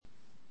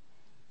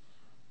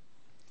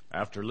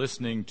After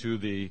listening to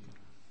the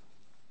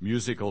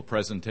musical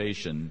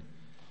presentation,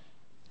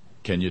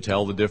 can you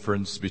tell the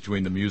difference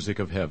between the music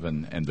of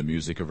heaven and the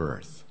music of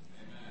earth?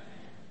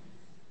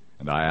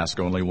 And I ask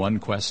only one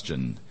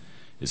question.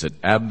 Is it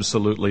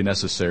absolutely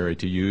necessary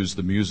to use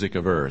the music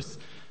of earth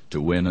to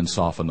win and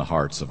soften the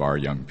hearts of our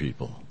young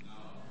people?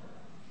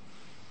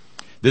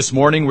 This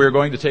morning we're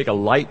going to take a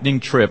lightning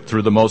trip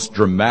through the most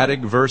dramatic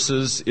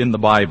verses in the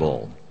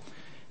Bible.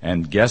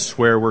 And guess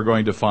where we're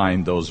going to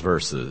find those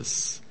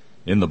verses?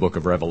 In the book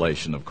of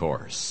Revelation, of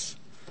course.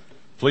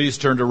 Please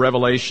turn to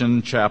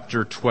Revelation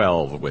chapter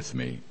 12 with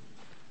me.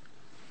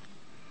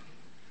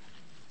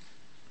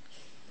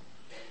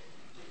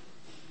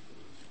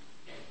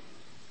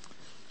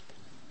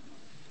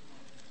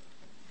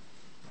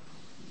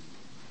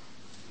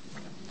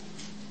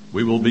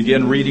 We will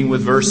begin reading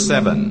with verse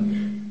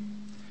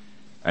 7.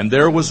 And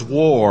there was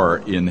war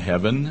in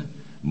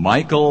heaven.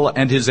 Michael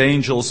and his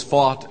angels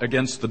fought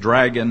against the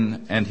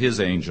dragon and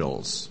his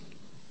angels.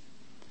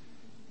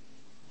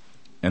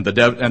 And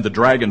the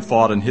dragon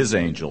fought and his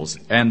angels,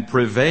 and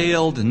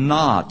prevailed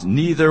not,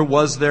 neither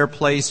was their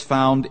place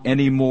found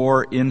any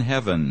more in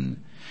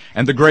heaven.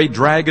 And the great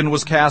dragon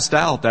was cast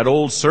out, that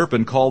old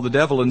serpent called the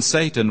devil and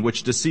Satan,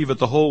 which deceiveth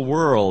the whole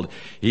world.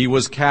 He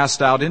was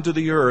cast out into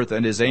the earth,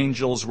 and his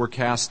angels were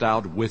cast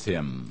out with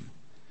him.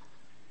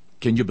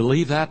 Can you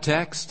believe that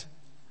text?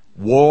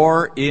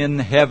 War in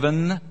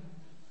heaven.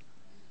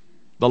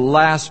 The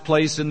last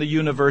place in the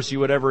universe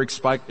you would ever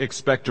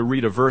expect to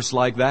read a verse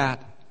like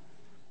that.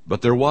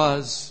 But there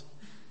was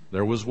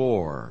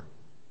war.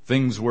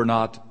 Things were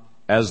not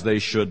as they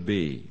should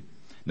be.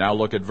 Now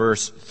look at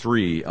verse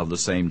 3 of the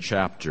same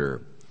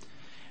chapter.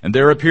 And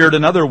there appeared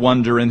another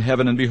wonder in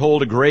heaven, and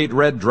behold, a great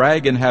red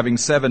dragon having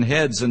 7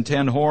 heads and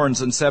 10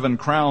 horns and 7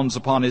 crowns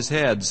upon his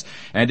heads.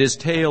 And his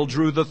tail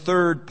drew the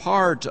 3rd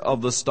part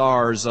of the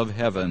stars of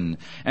heaven,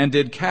 and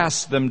did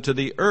cast them to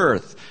the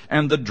earth.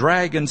 And the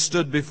dragon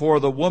stood before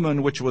the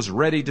woman which was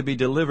ready to be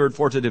delivered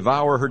for to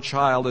devour her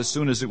child as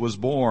soon as it was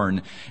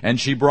born. And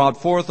she brought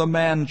forth a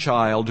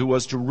man-child who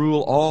was to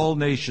rule all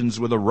nations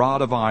with a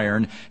rod of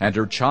iron, and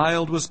her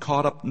child was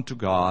caught up unto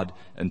God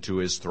and to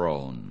his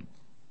throne.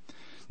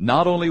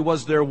 Not only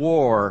was there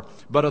war,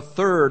 but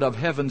 1/3 of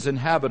heaven's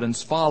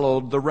inhabitants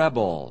followed the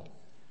rebel.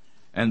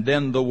 And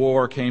then the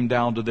war came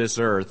down to this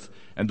earth,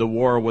 and the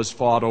war was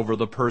fought over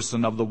the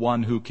person of the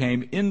one who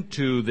came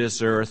into this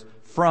earth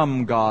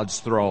from God's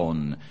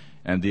throne.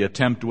 And the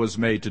attempt was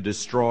made to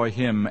destroy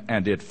him,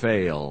 and it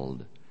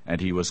failed,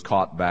 and he was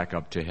caught back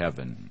up to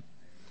heaven.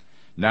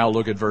 Now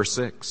look at verse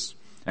 6.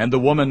 And the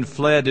woman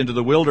fled into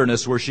the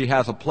wilderness, where she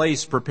hath a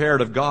place prepared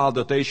of God,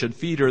 that they should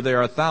feed her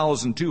there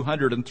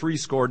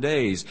 1,260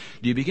 days.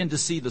 Do you begin to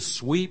see the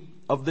sweep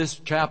of this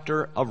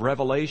chapter of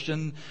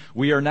Revelation?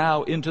 We are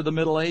now into the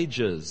Middle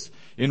Ages,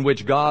 in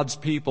which God's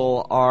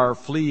people are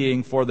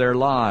fleeing for their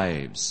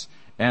lives.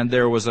 And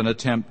there was an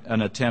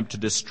attempt to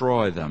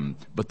destroy them,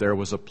 but there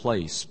was a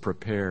place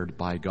prepared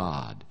by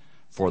God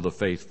for the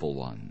faithful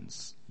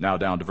ones. Now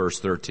down to verse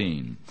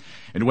 13.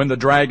 And when the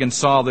dragon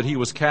saw that he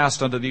was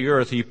cast unto the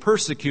earth, he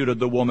persecuted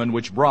the woman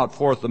which brought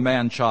forth the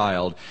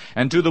man-child.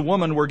 And to the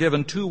woman were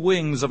given 2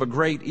 wings of a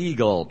great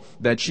eagle,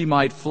 that she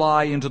might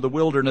fly into the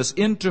wilderness,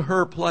 into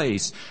her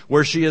place,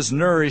 where she is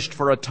nourished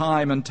for a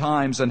time and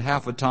times and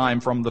half a time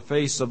from the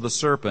face of the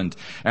serpent.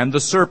 And the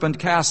serpent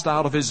cast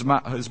out of his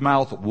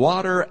mouth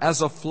water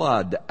as a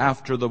flood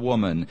after the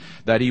woman,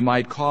 that he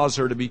might cause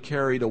her to be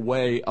carried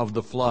away of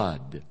the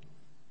flood.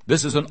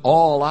 This is an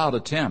all-out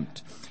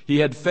attempt. He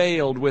had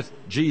failed with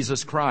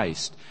Jesus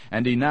Christ,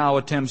 and he now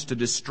attempts to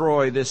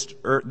destroy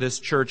this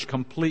church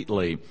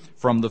completely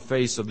from the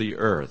face of the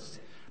earth.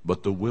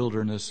 But the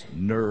wilderness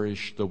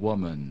nourished the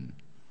woman.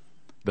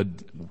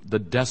 The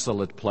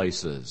desolate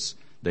places,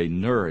 they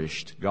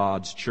nourished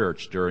God's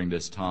church during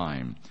this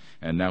time.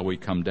 And now we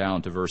come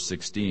down to verse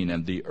 16,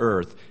 and the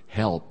earth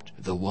helped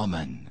the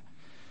woman.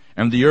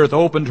 And the earth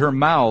opened her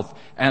mouth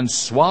and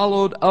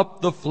swallowed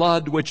up the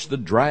flood which the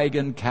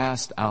dragon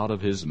cast out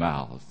of his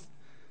mouth.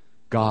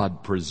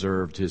 God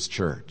preserved his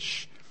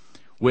church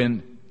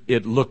when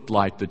it looked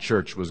like the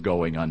church was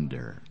going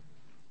under.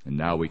 And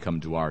now we come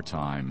to our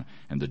time,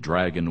 and the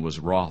dragon was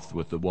wroth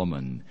with the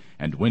woman,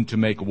 and went to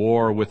make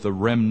war with the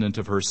remnant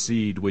of her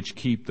seed, which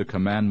keep the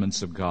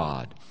commandments of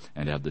God,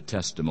 and have the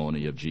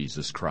testimony of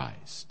Jesus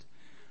Christ.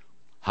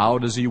 How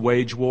does he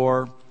wage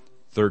war?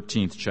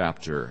 13th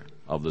chapter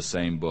of the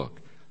same book,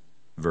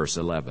 verse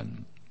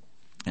 11.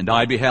 And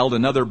I beheld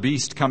another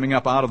beast coming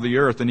up out of the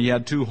earth, and he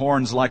had 2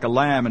 horns like a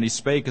lamb, and he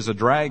spake as a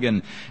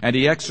dragon, and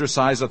he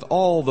exerciseth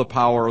all the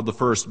power of the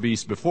first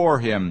beast before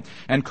him,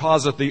 and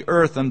causeth the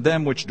earth and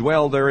them which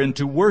dwell therein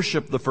to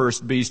worship the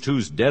first beast,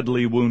 whose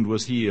deadly wound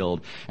was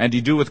healed. And he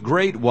doeth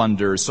great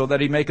wonders, so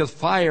that he maketh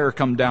fire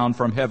come down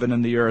from heaven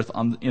and the earth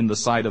in the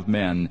sight of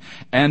men,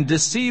 and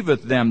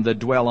deceiveth them that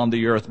dwell on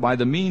the earth by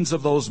the means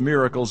of those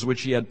miracles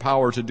which he had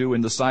power to do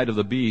in the sight of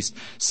the beast,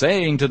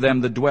 saying to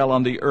them that dwell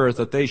on the earth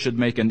that they should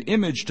make an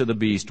image image to the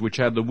beast, which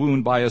had the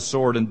wound by a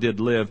sword and did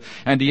live.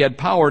 And he had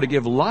power to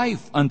give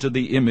life unto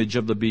the image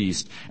of the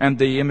beast, and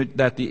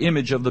that the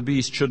image of the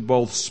beast should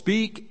both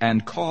speak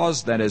and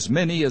cause that as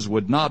many as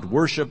would not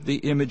worship the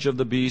image of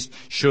the beast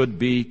should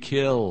be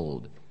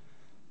killed.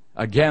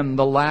 Again,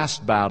 the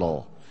last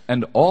battle,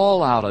 an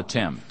all-out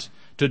attempt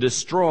to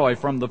destroy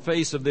from the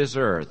face of this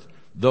earth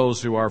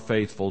those who are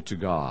faithful to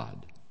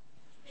God.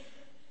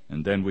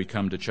 And then we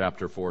come to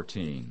chapter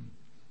 14,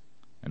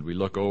 and we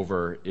look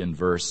over in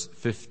verse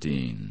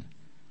 15.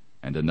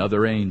 And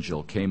another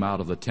angel came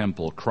out of the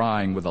temple,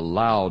 crying with a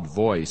loud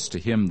voice to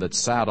him that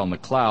sat on the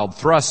cloud,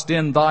 Thrust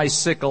in thy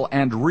sickle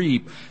and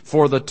reap,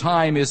 for the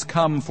time is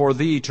come for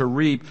thee to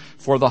reap,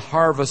 for the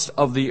harvest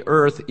of the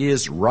earth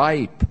is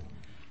ripe.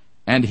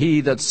 And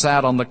he that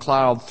sat on the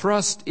cloud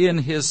thrust in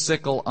his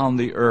sickle on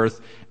the earth,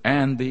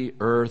 and the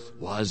earth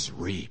was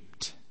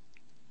reaped.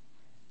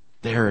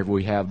 There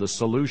we have the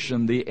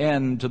solution, the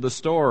end to the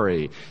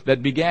story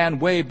that began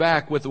way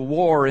back with the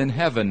war in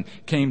heaven,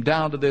 came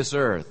down to this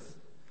earth,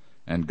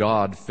 and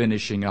God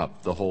finishing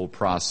up the whole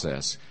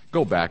process.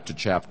 Go back to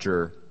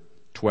chapter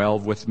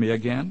 12 with me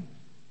again.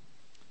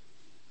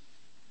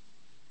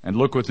 And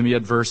look with me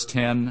at verse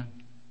 10.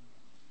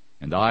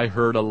 And I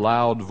heard a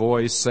loud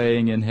voice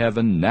saying in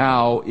heaven,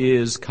 Now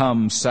is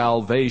come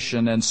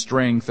salvation and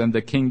strength and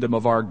the kingdom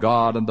of our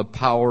God and the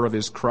power of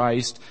his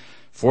Christ.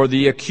 For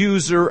the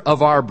accuser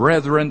of our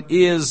brethren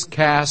is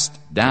cast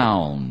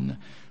down,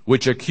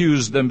 which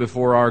accused them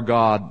before our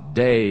God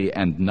day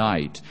and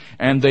night.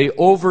 And they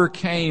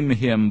overcame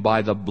him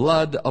by the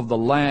blood of the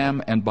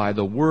Lamb and by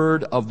the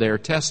word of their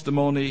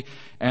testimony,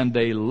 and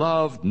they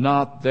loved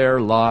not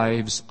their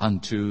lives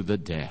unto the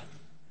death.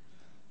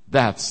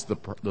 That's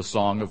the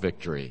song of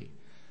victory.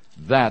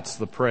 That's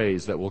the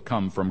praise that will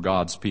come from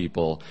God's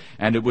people.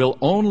 And it will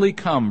only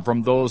come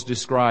from those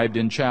described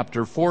in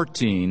chapter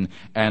 14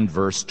 and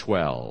verse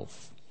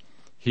 12.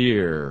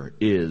 Here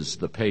is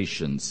the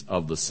patience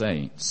of the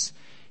saints.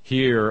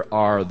 Here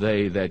are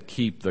they that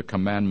keep the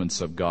commandments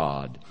of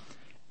God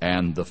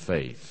and the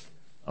faith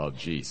of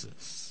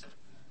Jesus.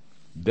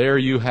 There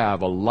you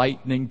have a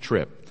lightning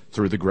trip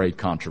through the great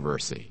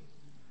controversy,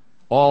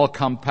 all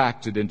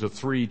compacted into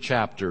 3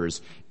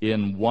 chapters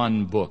in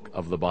one book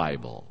of the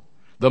Bible.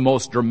 The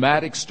most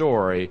dramatic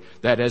story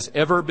that has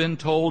ever been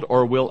told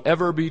or will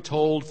ever be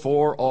told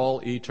for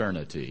all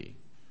eternity.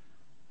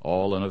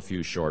 All in a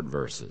few short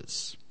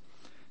verses.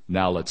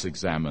 Now let's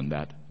examine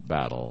that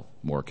battle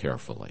more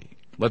carefully.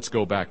 Let's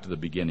go back to the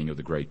beginning of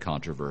the great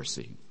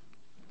controversy.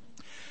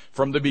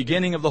 From the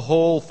beginning of the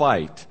whole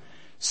fight,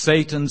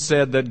 Satan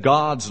said that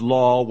God's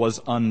law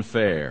was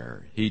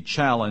unfair. He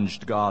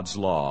challenged God's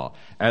law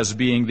as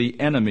being the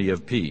enemy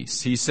of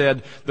peace. He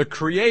said, the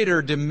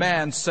Creator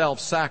demands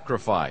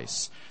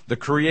self-sacrifice. The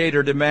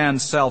Creator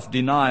demands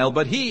self-denial,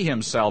 but He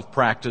Himself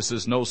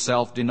practices no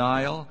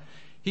self-denial.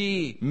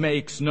 He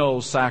makes no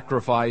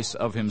sacrifice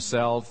of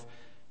Himself.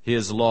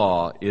 His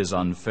law is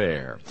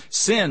unfair.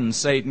 Sin,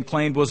 Satan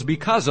claimed, was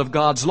because of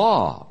God's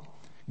law.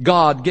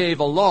 God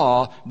gave a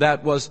law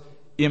that was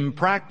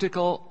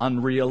impractical,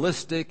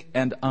 unrealistic,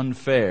 and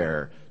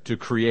unfair to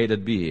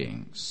created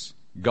beings.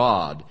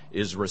 God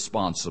is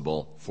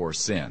responsible for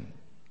sin.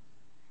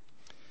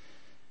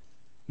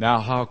 Now,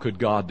 how could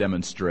God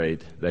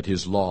demonstrate that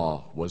His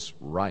law was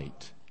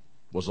right,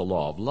 was a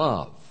law of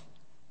love,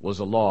 was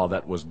a law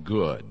that was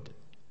good?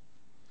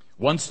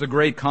 Once the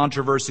great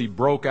controversy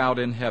broke out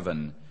in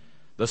heaven,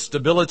 the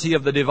stability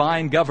of the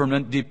divine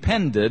government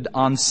depended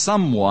on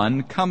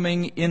someone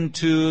coming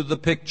into the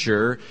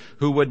picture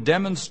who would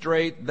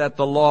demonstrate that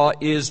the law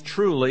is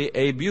truly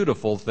a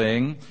beautiful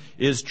thing,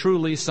 is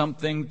truly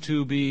something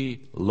to be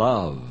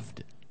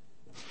loved.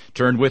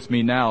 Turn with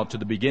me now to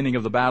the beginning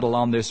of the battle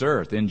on this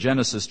earth in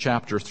Genesis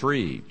chapter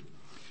 3.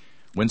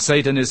 When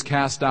Satan is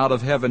cast out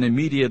of heaven,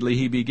 immediately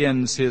he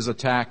begins his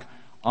attack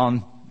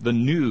on the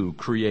new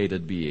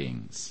created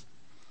beings.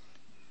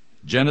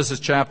 Genesis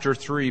chapter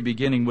 3,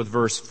 beginning with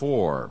verse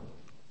 4.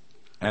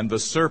 And the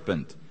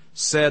serpent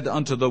said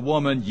unto the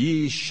woman,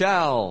 Ye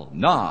shall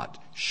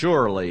not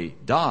surely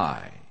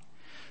die.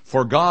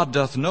 For God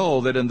doth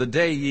know that in the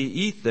day ye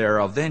eat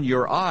thereof, then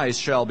your eyes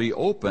shall be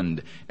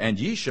opened, and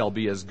ye shall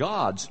be as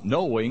gods,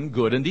 knowing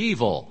good and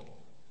evil.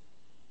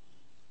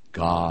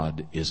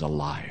 God is a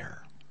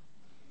liar.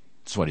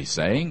 That's what he's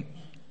saying.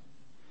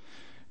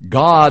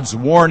 God's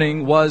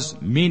warning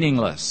was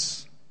meaningless.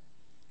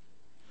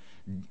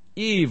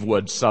 Eve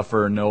would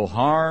suffer no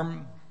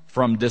harm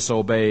from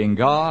disobeying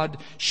God.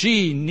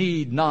 She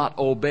need not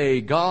obey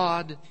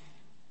God.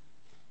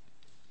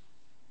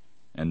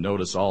 And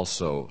notice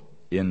also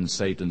in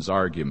Satan's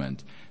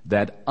argument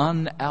that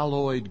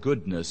unalloyed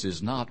goodness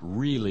is not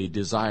really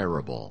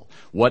desirable.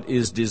 What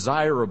is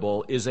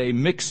desirable is a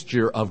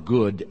mixture of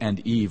good and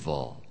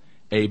evil,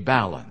 a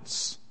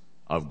balance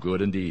of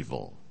good and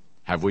evil.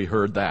 Have we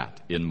heard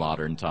that in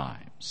modern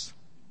times?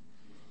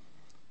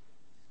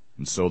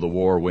 And so the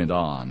war went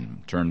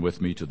on. Turn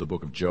with me to the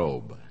book of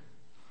Job.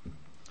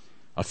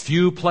 A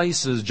few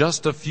places,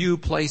 just a few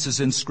places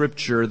in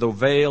Scripture, the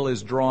veil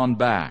is drawn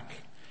back,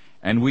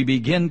 and we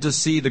begin to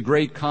see the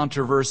great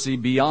controversy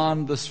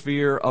beyond the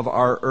sphere of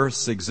our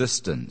earth's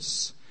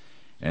existence.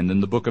 And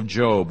in the book of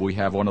Job, we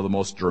have one of the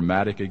most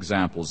dramatic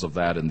examples of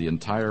that in the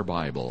entire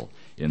Bible,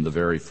 in the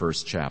very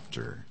first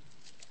chapter.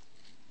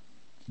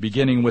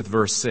 Beginning with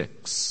verse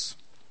 6.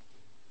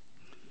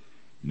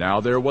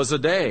 Now there was a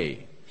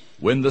day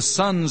when the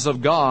sons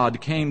of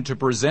God came to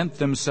present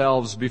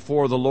themselves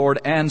before the Lord,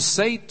 and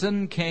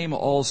Satan came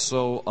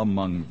also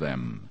among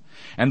them.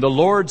 And the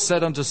Lord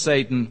said unto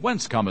Satan,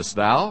 Whence comest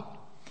thou?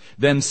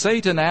 Then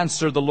Satan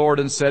answered the Lord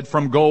and said,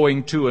 From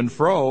going to and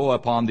fro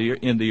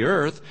in the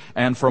earth,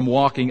 and from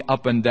walking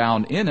up and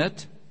down in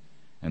it.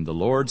 And the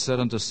Lord said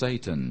unto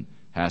Satan,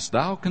 Hast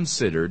thou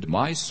considered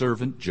my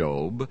servant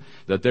Job,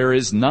 that there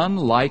is none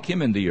like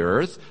him in the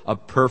earth, a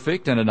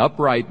perfect and an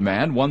upright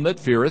man, one that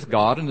feareth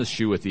God and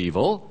escheweth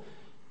evil?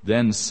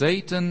 Then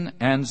Satan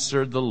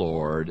answered the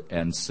Lord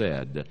and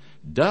said,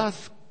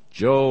 Doth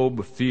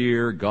Job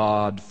fear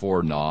God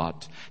for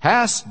naught?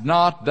 Hast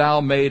not thou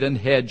made an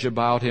hedge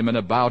about him and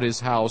about his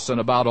house and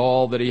about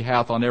all that he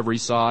hath on every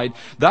side?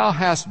 Thou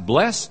hast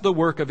blessed the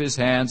work of his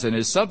hands, and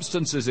his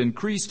substance is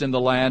increased in the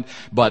land.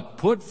 But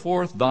put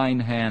forth thine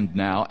hand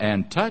now,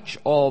 and touch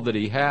all that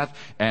he hath,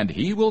 and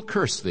he will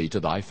curse thee to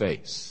thy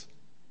face.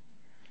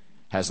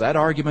 Has that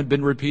argument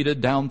been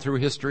repeated down through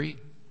history?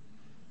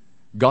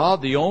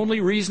 God, the only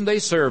reason they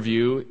serve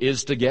you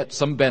is to get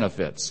some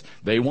benefits.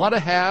 They want to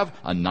have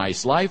a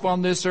nice life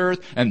on this earth,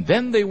 and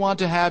then they want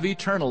to have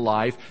eternal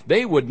life.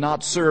 They would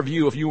not serve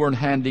you if you weren't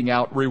handing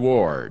out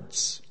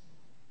rewards.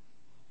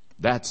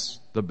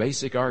 That's the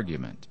basic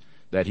argument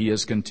that he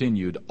has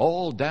continued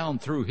all down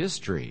through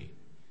history.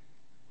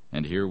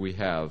 And here we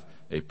have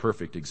a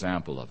perfect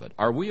example of it.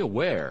 Are we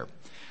aware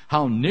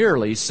how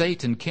nearly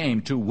Satan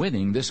came to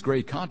winning this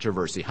great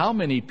controversy? How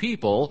many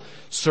people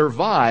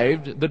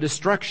survived the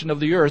destruction of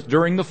the earth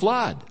during the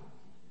flood?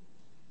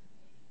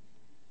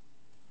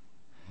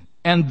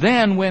 And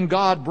then when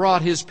God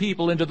brought his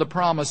people into the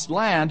promised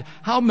land,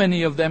 how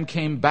many of them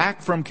came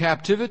back from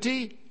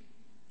captivity?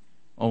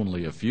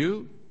 Only a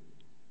few.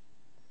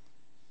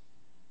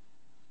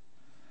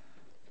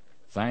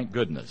 Thank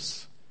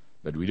goodness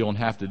that we don't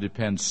have to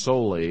depend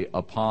solely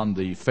upon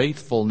the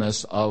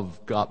faithfulness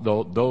of God,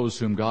 those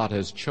whom God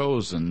has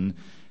chosen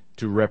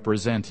to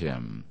represent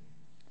him.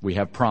 We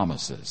have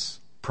promises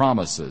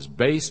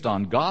based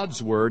on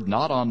God's word,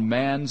 not on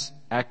man's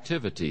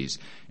activities.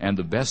 And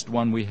the best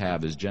one we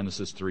have is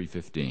Genesis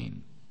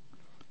 3:15.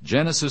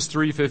 Genesis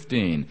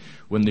 3:15,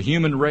 when the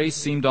human race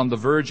seemed on the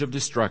verge of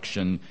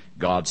destruction,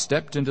 God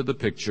stepped into the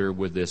picture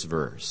with this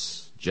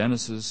verse.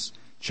 Genesis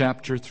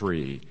chapter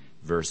 3,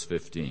 verse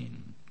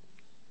 15.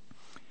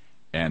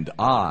 And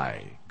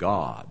I,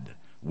 God,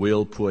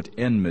 will put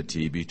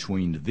enmity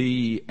between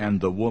thee and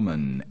the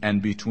woman,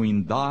 and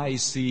between thy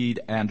seed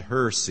and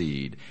her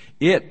seed.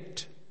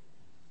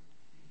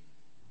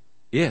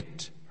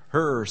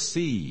 Her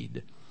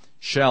seed,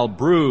 shall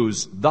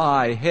bruise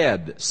thy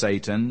head,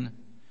 Satan,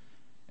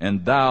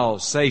 and thou,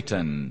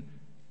 Satan,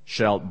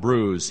 shalt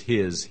bruise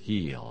his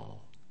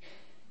heel.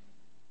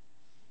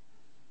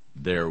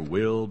 There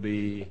will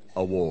be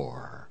a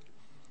war.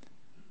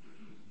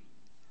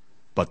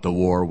 But the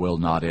war will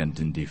not end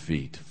in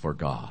defeat for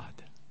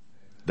God.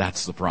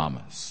 That's the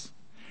promise.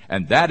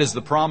 And that is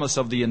the promise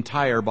of the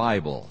entire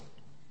Bible.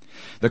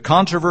 The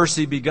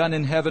controversy begun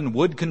in heaven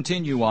would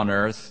continue on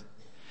earth.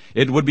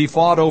 It would be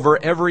fought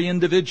over every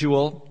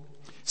individual.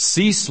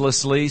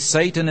 Ceaselessly,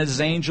 Satan and his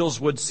angels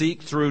would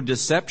seek through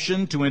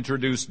deception to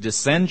introduce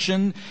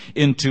dissension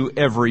into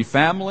every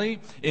family,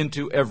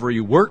 into every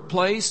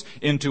workplace,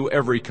 into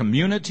every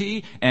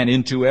community, and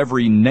into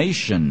every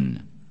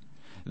nation.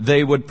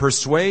 They would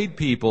persuade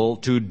people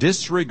to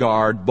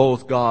disregard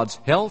both God's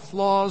health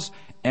laws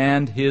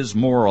and his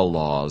moral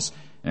laws,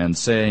 and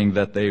saying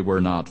that they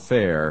were not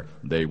fair,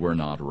 they were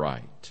not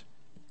right.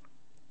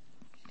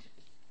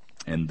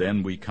 And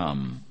then we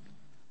come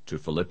to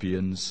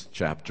Philippians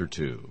chapter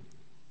 2.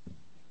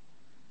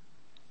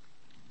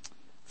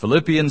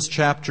 Philippians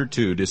chapter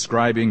 2,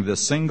 describing the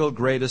single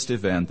greatest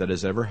event that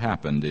has ever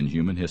happened in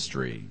human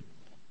history.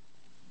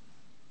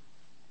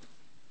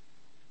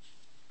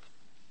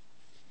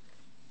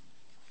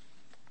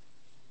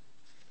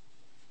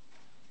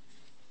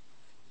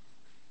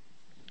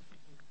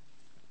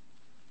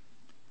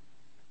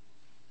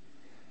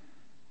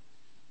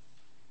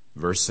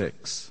 Verse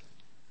 6.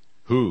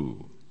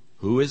 Who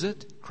is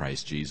it?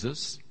 Christ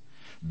Jesus.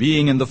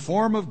 Being in the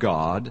form of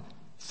God,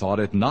 thought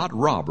it not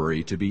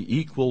robbery to be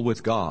equal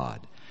with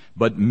God,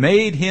 but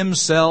made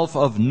himself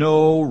of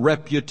no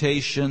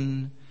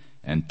reputation,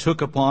 and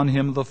took upon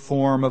him the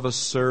form of a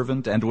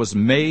servant, and was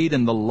made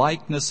in the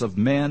likeness of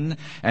men,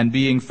 and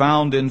being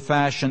found in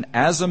fashion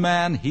as a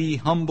man, he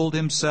humbled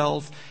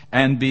himself,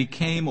 and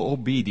became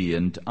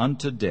obedient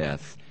unto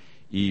death,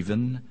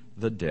 even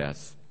the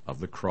death of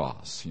the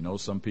cross. You know,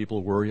 some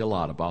people worry a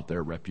lot about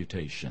their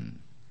reputation.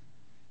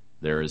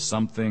 There is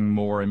something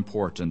more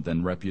important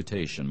than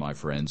reputation, my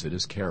friends. It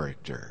is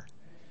character.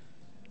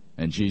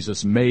 And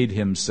Jesus made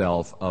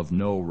himself of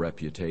no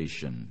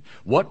reputation.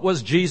 What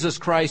was Jesus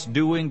Christ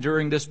doing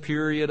during this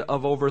period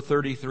of over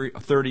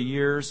 30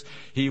 years?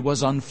 He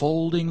was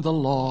unfolding the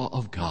law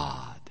of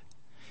God.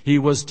 He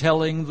was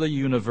telling the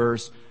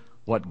universe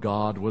what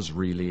God was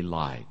really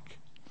like.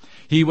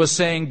 He was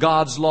saying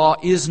God's law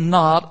is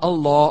not a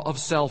law of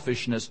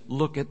selfishness.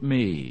 Look at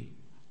me.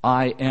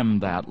 I am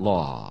that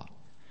law.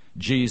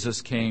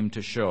 Jesus came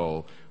to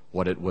show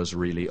what it was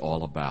really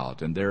all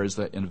about. And there is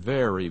a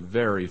very,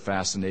 very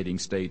fascinating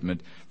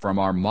statement from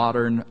our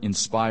modern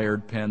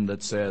inspired pen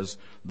that says,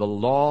 the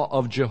law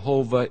of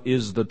Jehovah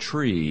is the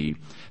tree,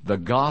 the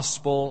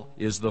gospel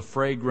is the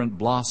fragrant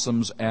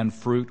blossoms and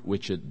fruit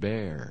which it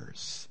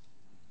bears.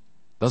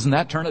 Doesn't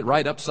that turn it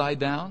right upside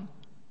down?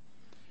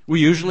 We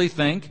usually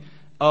think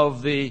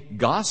of the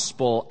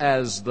gospel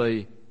as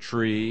the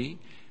tree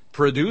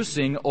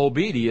producing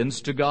obedience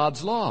to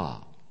God's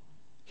law.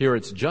 Here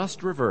it's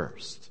just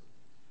reversed.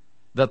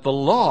 That the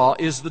law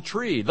is the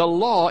tree. The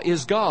law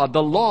is God.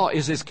 The law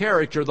is His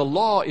character. The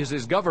law is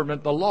His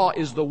government. The law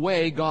is the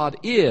way God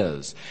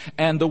is.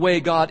 And the way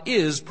God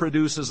is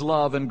produces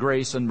love and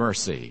grace and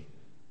mercy.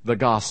 The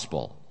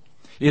gospel.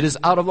 It is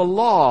out of the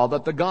law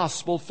that the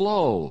gospel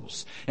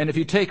flows. And if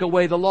you take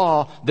away the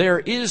law, there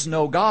is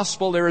no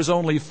gospel. There is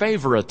only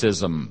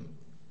favoritism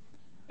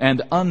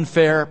and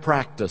unfair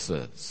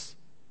practices.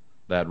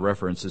 That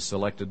reference is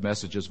Selected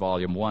Messages,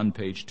 Volume 1,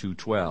 page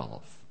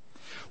 212.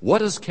 What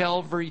does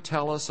Calvary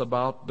tell us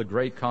about the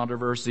great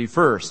controversy?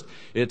 First,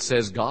 it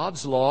says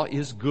God's law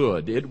is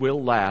good. It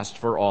will last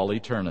for all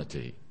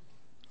eternity.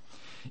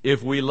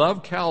 If we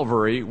love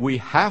Calvary, we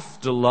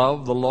have to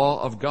love the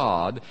law of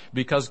God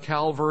because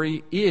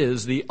Calvary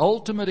is the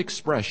ultimate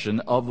expression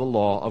of the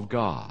law of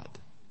God.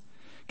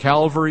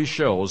 Calvary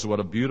shows what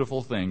a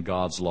beautiful thing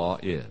God's law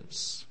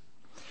is.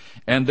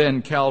 And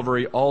then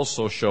Calvary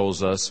also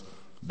shows us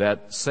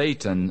that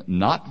Satan,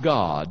 not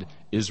God,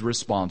 is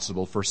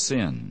responsible for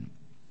sin.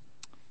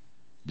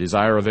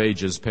 Desire of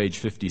Ages, page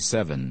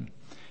 57.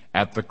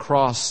 At the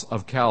cross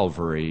of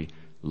Calvary,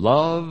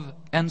 love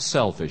and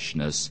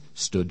selfishness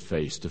stood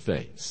face to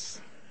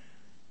face.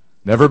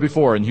 Never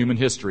before in human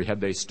history had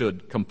they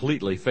stood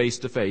completely face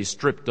to face,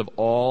 stripped of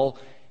all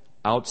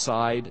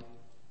outside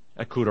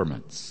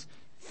accoutrements.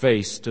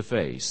 Face to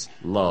face,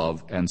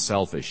 love and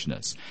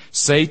selfishness.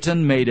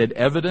 Satan made it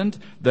evident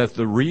that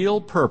the real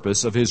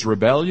purpose of his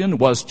rebellion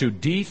was to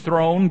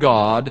dethrone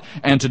God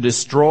and to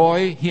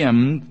destroy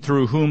him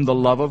through whom the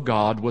love of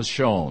God was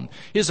shown.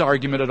 His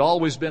argument had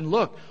always been,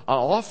 look,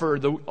 I'll offer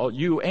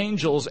you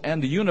angels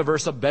and the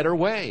universe a better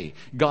way.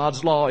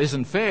 God's law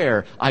isn't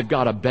fair. I've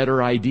got a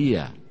better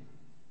idea.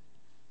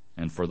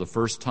 And for the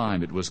first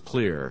time it was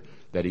clear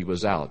that he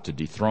was out to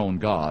dethrone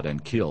God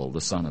and kill the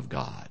Son of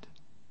God.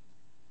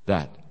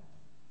 That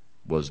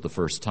was the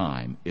first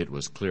time it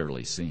was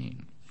clearly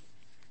seen.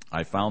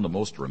 I found the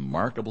most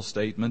remarkable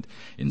statement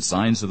in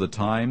Signs of the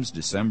Times,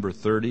 December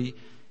 30,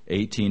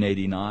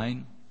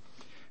 1889.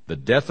 The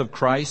death of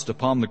Christ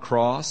upon the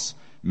cross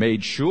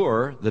made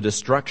sure the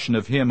destruction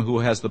of him who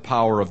has the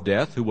power of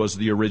death, who was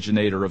the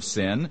originator of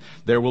sin.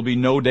 There will be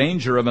no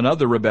danger of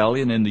another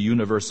rebellion in the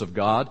universe of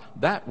God.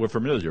 That we're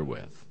familiar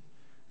with.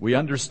 We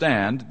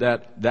understand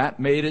that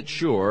made it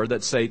sure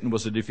that Satan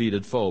was a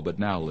defeated foe. But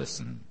now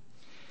listen.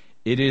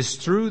 It is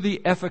through the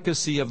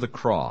efficacy of the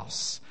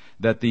cross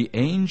that the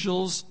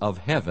angels of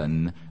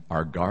heaven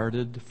are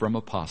guarded from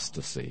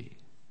apostasy.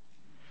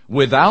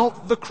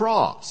 Without the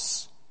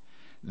cross,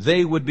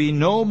 they would be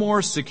no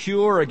more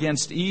secure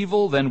against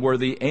evil than were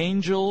the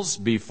angels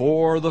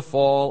before the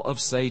fall of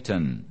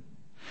Satan.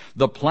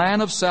 The plan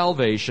of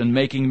salvation,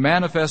 making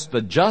manifest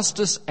the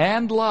justice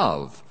and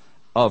love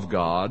of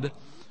God,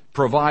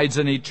 provides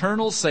an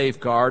eternal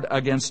safeguard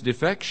against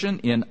defection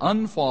in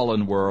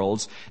unfallen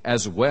worlds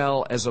as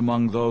well as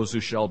among those who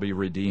shall be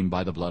redeemed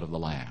by the blood of the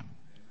Lamb.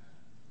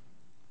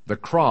 The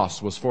cross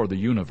was for the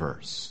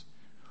universe.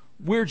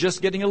 We're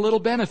just getting a little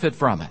benefit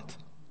from it.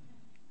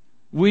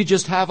 We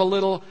just have a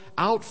little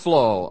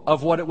outflow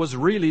of what it was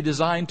really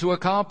designed to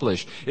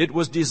accomplish. It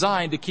was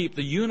designed to keep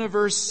the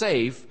universe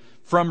safe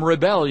from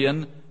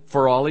rebellion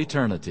for all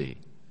eternity.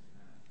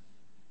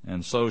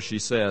 And so she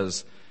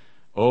says,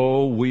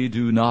 oh, we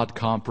do not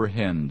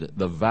comprehend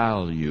the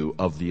value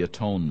of the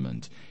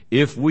atonement.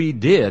 If we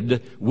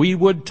did, we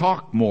would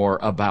talk more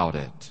about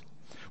it.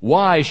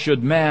 Why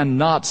should man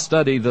not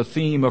study the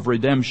theme of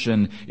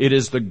redemption? It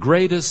is the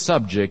greatest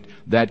subject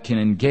that can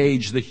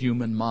engage the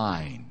human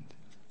mind.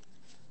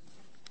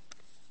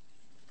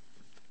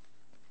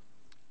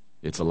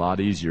 It's a lot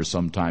easier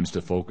sometimes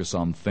to focus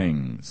on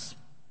things.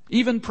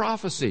 Even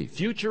prophecy,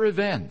 future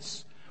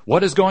events.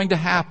 What is going to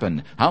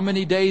happen? How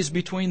many days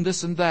between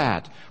this and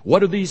that? What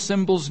do these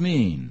symbols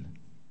mean?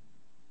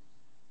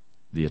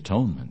 The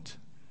atonement.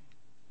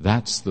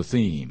 That's the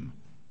theme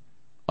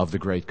of the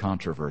great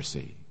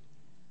controversy.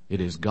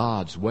 It is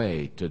God's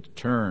way to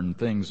turn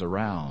things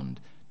around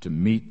to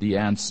meet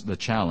the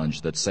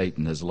challenge that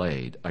Satan has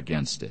laid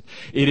against it.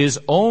 It is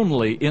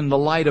only in the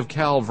light of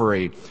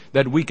Calvary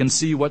that we can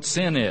see what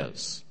sin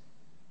is.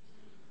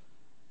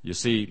 You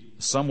see,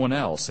 someone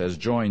else has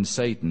joined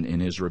Satan in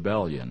his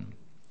rebellion.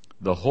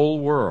 The whole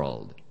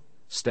world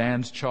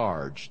stands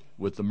charged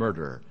with the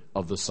murder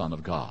of the Son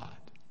of God.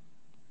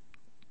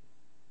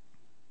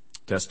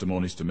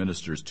 Testimonies to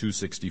Ministers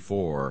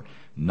 264,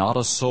 not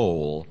a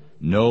soul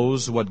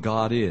knows what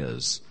God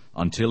is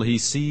until he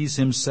sees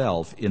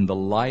himself in the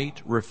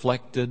light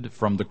reflected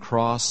from the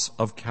cross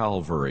of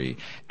Calvary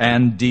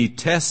and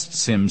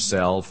detests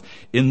himself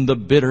in the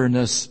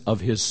bitterness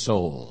of his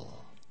soul.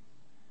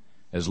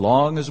 As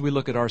long as we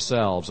look at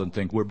ourselves and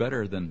think we're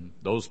better than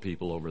those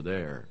people over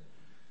there,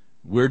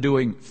 we're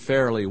doing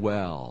fairly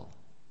well,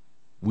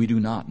 we do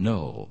not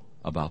know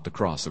about the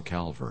cross of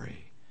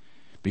Calvary.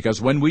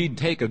 Because when we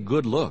take a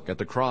good look at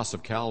the cross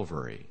of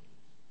Calvary,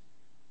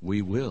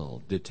 we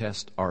will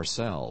detest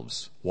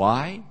ourselves.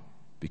 Why?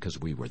 Because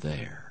we were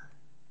there.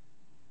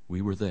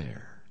 We were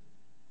there.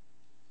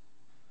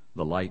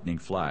 The lightning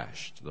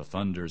flashed, the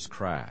thunders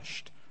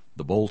crashed,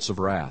 the bolts of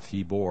wrath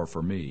he bore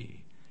for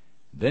me.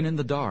 Then in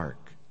the dark,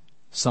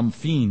 some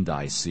fiend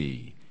I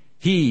see.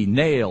 He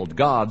nailed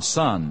God's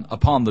Son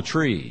upon the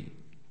tree.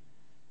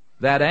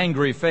 That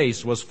angry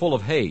face was full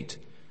of hate.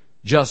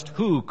 Just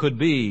who could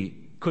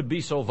be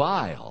so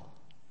vile?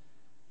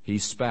 He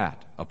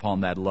spat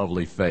upon that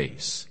lovely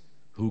face.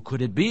 Who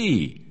could it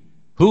be?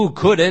 Who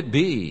could it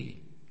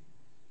be?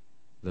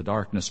 The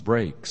darkness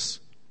breaks.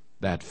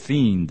 That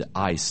fiend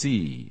I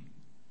see.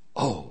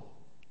 Oh,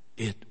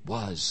 it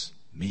was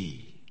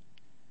me.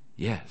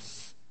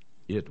 Yes,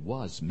 it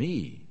was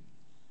me.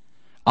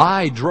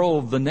 I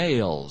drove the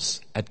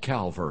nails at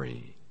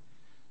Calvary.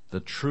 The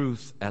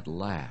truth at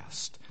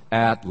last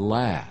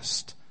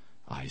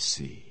I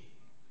see.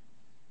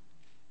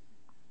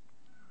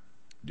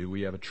 Do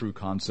we have a true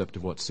concept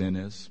of what sin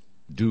is?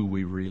 Do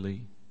we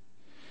really?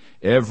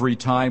 Every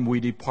time we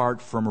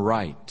depart from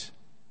right,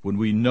 when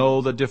we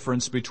know the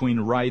difference between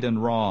right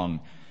and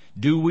wrong,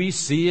 do we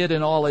see it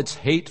in all its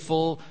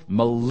hateful,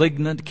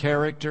 malignant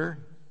character?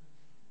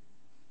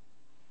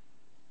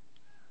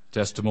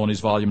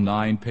 Testimonies, Volume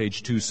 9,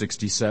 page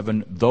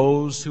 267.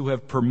 Those who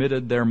have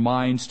permitted their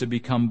minds to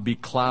become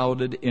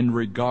beclouded in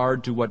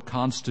regard to what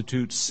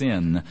constitutes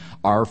sin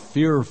are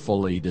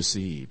fearfully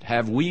deceived.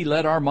 Have we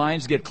let our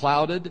minds get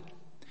clouded?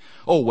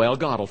 Oh, well,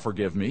 God will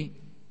forgive me.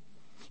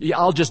 Yeah,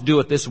 I'll just do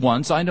it this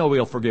once. I know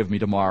He'll forgive me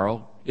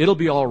tomorrow. It'll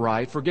be all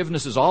right.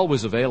 Forgiveness is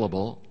always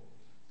available.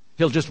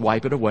 He'll just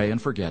wipe it away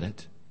and forget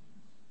it.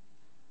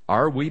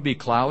 Are we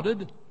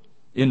beclouded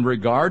in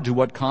regard to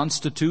what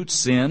constitutes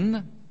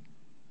sin?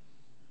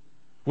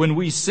 When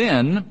we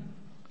sin,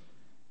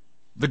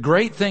 the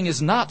great thing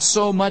is not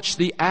so much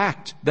the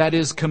act that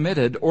is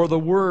committed or the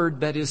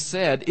word that is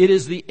said. It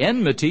is the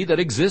enmity that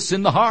exists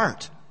in the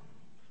heart.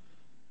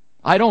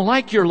 I don't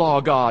like your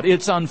law, God.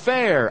 It's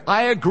unfair.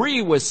 I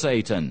agree with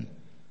Satan.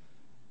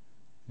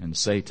 And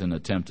Satan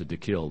attempted to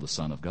kill the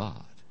Son of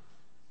God.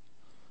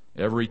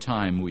 Every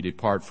time we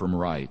depart from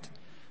right,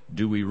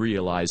 do we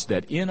realize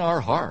that in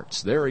our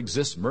hearts there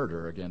exists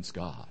murder against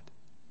God?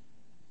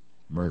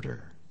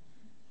 Murder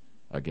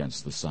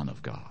against the Son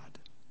of God.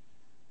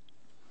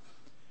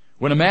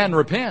 When a man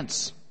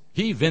repents,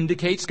 he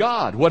vindicates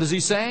God. What is he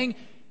saying?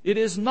 It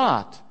is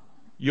not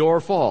your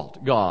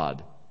fault,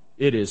 God.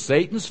 It is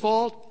Satan's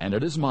fault, and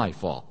it is my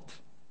fault.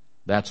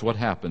 That's what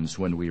happens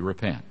when we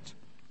repent.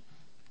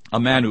 A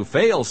man who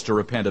fails to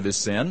repent of his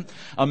sin,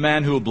 a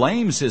man who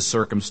blames his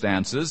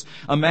circumstances,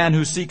 a man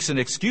who seeks an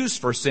excuse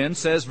for sin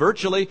says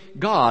virtually,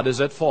 God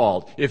is at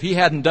fault. If He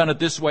hadn't done it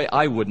this way,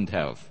 I wouldn't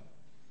have.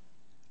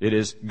 It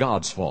is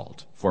God's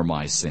fault for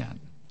my sin.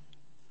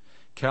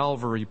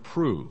 Calvary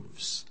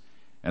proves,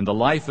 and the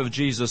life of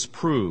Jesus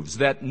proves,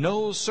 that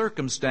no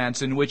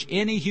circumstance in which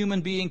any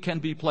human being can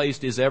be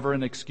placed is ever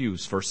an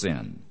excuse for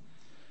sin.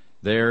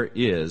 There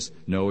is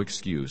no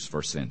excuse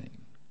for sinning.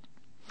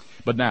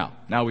 But now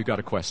we've got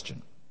a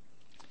question.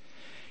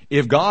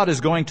 If God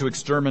is going to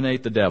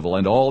exterminate the devil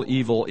and all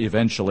evil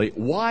eventually,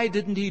 why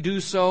didn't He do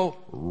so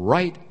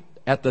right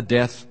at the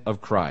death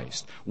of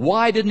Christ?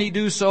 Why didn't He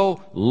do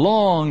so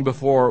long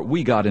before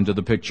we got into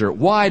the picture?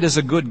 Why does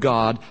a good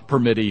God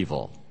permit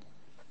evil?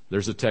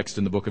 There's a text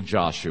in the book of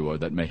Joshua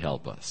that may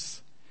help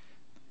us.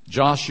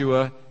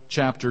 Joshua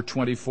chapter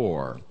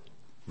 24,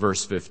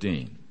 verse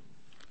 15.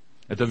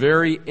 At the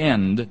very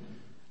end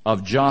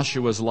of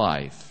Joshua's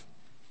life,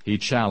 he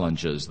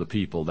challenges the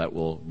people that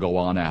will go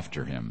on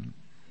after him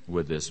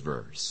with this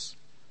verse.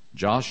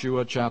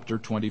 Joshua chapter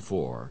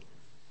 24,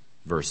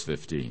 verse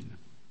 15.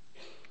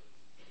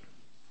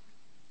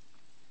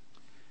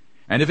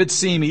 And if it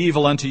seem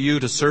evil unto you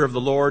to serve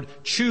the Lord,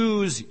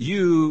 choose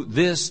you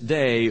this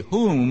day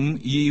whom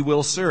ye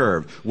will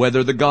serve,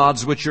 whether the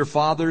gods which your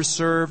fathers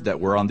served that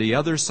were on the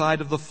other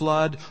side of the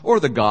flood, or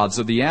the gods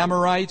of the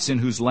Amorites in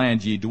whose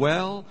land ye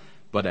dwell.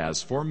 But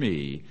as for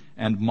me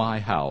and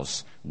my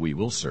house, we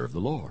will serve the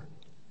Lord.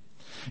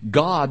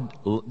 God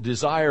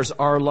desires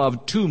our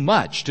love too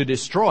much to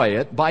destroy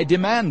it by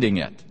demanding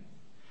it.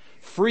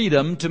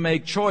 Freedom to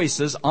make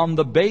choices on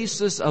the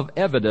basis of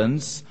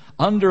evidence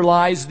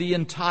underlies the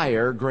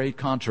entire great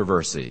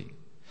controversy.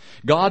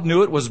 God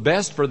knew it was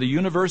best for the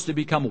universe to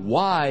become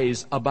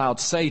wise about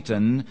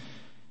Satan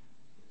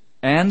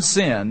and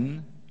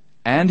sin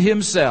and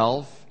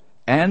himself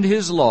and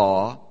his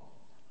law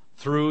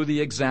through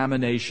the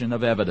examination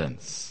of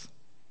evidence,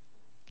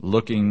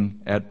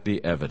 looking at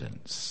the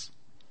evidence.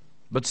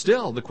 But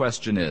still, the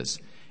question is,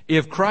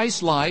 if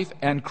Christ's life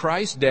and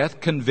Christ's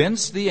death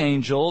convinced the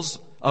angels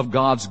of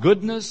God's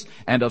goodness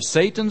and of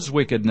Satan's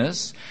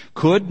wickedness,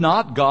 could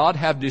not God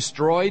have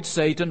destroyed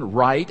Satan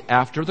right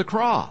after the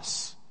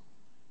cross?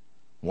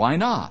 Why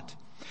not?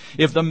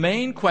 If the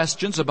main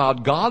questions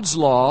about God's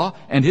law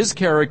and his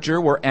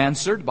character were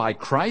answered by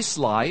Christ's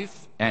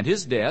life and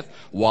his death,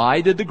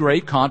 why did the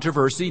great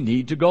controversy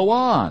need to go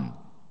on?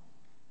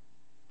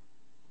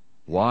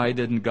 Why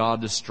didn't God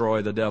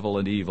destroy the devil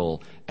and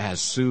evil as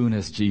soon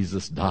as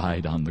Jesus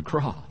died on the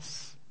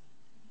cross?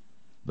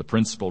 The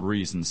principal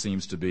reason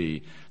seems to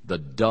be the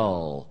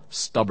dull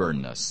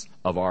stubbornness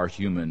of our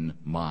human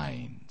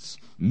minds.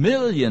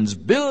 Millions,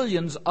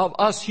 billions of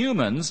us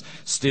humans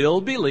still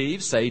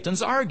believe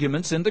Satan's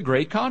arguments in the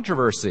great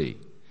controversy.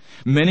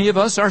 Many of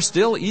us are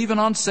still even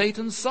on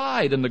Satan's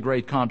side in the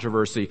great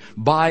controversy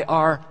by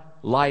our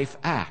life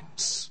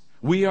acts.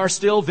 We are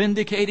still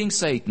vindicating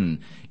Satan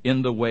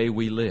in the way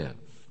we live.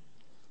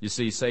 You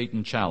see,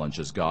 Satan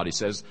challenges God. He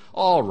says,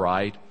 all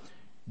right,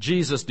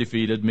 Jesus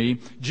defeated me.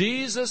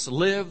 Jesus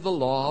lived the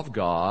law of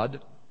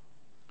God.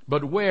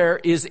 But where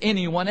is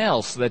anyone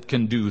else that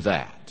can do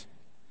that?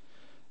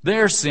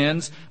 Their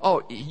sins,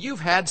 you've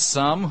had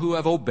some who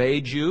have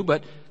obeyed you,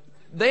 but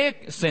they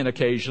sin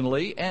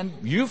occasionally, and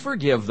you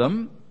forgive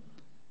them.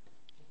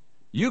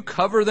 You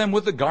cover them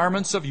with the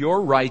garments of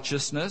your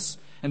righteousness,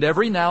 and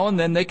every now and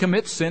then they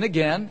commit sin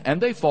again, and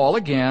they fall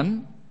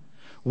again.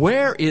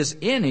 Where is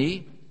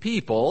any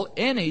people,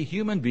 any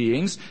human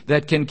beings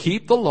that can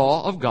keep the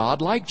law of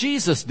God like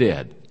Jesus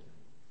did?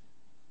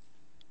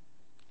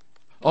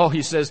 Oh,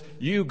 he says,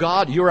 you,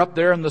 God, you're up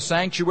there in the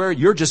sanctuary.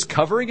 You're just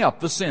covering up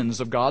the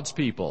sins of God's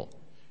people.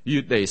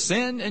 They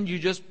sin and you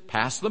just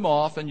pass them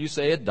off and you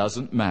say it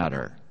doesn't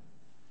matter.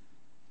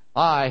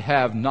 I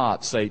have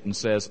not, Satan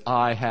says,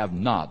 I have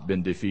not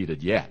been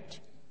defeated yet.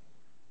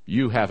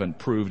 You haven't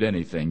proved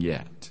anything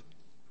yet.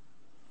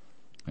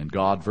 And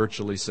God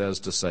virtually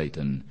says to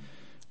Satan,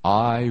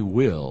 I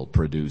will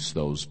produce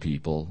those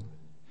people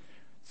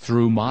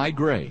through my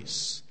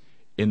grace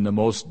in the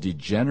most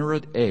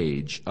degenerate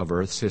age of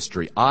earth's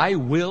history. I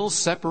will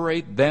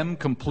separate them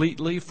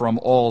completely from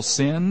all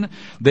sin.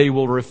 They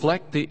will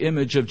reflect the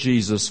image of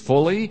Jesus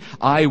fully.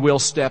 I will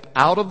step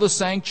out of the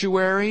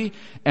sanctuary,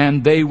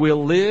 and they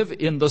will live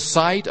in the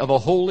sight of a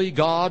holy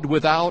God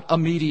without a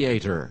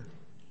mediator.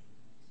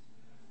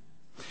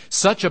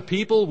 Such a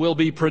people will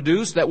be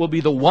produced that will be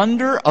the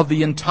wonder of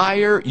the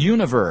entire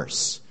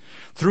universe.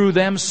 Through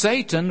them,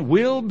 Satan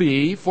will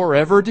be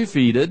forever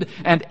defeated,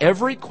 and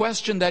every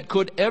question that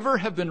could ever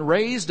have been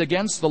raised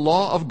against the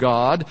law of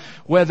God,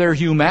 whether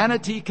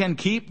humanity can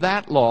keep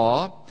that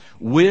law,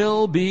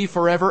 will be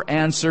forever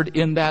answered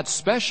in that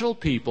special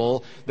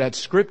people that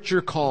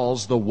Scripture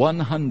calls the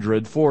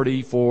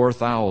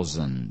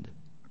 144,000.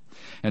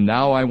 And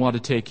now I want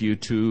to take you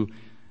to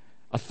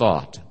a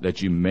thought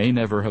that you may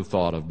never have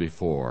thought of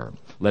before.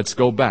 Let's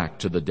go back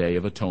to the Day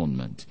of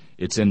Atonement.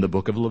 It's in the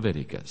book of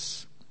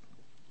Leviticus.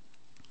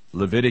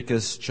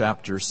 Leviticus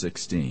chapter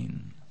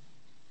 16.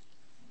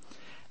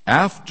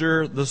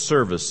 After the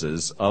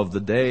services of the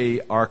day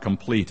are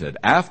completed,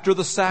 after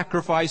the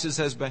sacrifices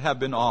have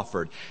been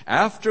offered,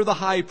 after the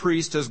high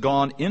priest has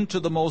gone into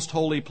the most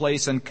holy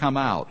place and come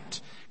out,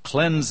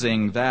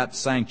 cleansing that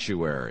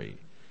sanctuary,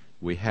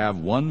 we have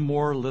one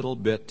more little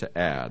bit to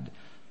add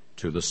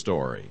to the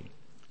story.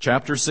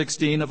 Chapter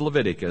 16 of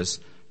Leviticus,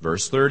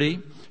 verse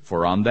 30,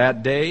 for on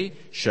that day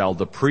shall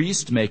the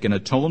priest make an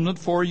atonement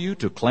for you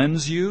to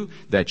cleanse you,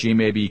 that ye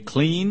may be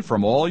clean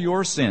from all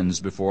your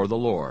sins before the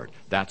Lord.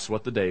 That's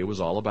what the day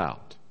was all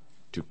about,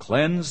 to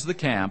cleanse the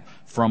camp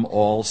from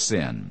all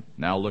sin.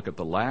 Now look at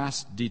the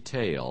last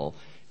detail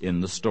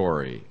in the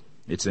story.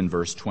 It's in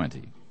verse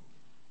 20.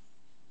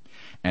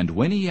 And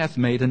when he hath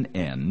made an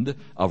end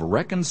of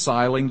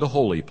reconciling the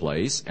holy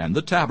place and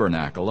the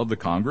tabernacle of the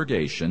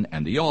congregation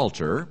and the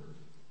altar,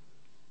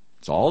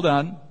 it's all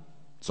done,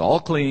 it's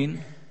all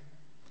clean,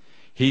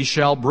 he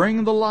shall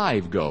bring the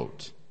live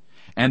goat,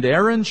 and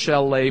Aaron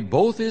shall lay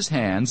both his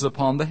hands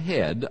upon the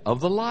head of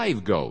the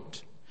live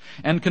goat,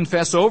 and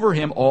confess over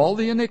him all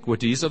the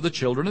iniquities of the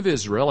children of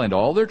Israel, and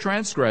all their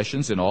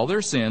transgressions and all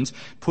their sins,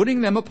 putting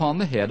them upon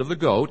the head of the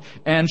goat,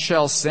 and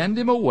shall send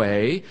him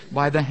away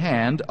by the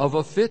hand of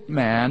a fit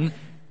man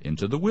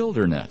into the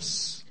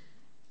wilderness.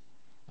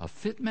 A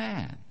fit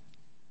man.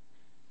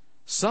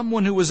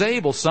 Someone who was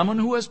able, someone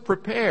who was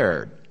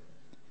prepared,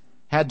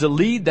 had to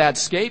lead that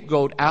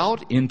scapegoat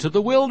out into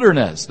the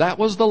wilderness. That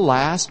was the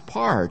last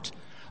part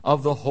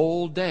of the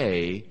whole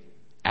day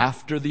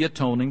after the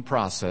atoning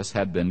process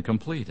had been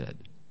completed.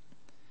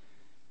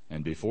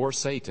 And before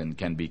Satan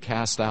can be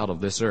cast out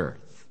of this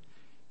earth,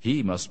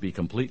 he must be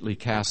completely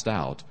cast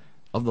out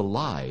of the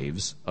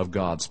lives of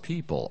God's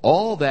people.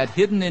 All that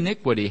hidden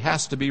iniquity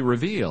has to be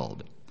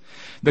revealed.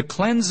 The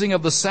cleansing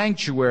of the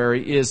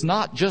sanctuary is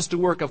not just a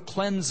work of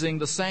cleansing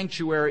the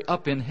sanctuary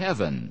up in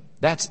heaven.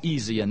 That's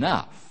easy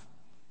enough.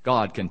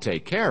 God can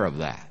take care of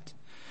that.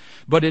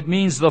 But it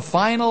means the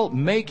final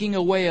making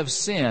away of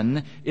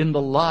sin in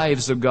the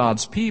lives of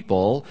God's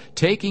people,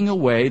 taking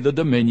away the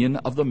dominion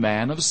of the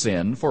man of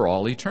sin for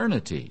all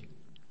eternity.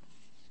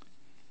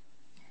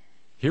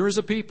 Here is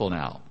a people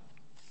now,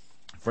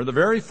 for the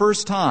very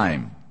first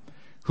time,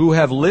 who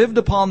have lived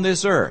upon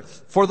this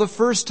earth for the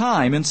first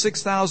time in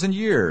 6,000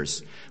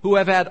 years, who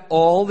have had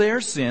all their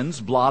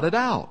sins blotted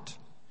out,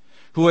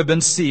 who have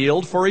been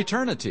sealed for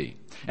eternity.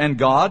 And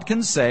God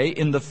can say,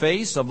 in the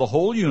face of the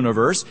whole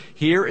universe,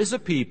 here is a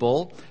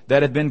people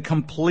that have been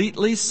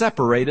completely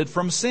separated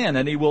from sin.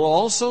 And He will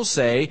also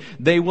say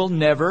they will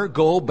never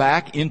go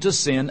back into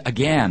sin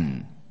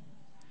again.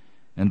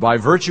 And by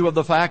virtue of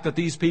the fact that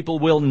these people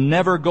will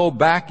never go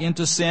back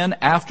into sin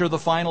after the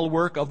final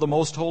work of the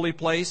most holy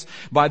place,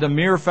 by the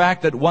mere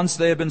fact that once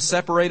they have been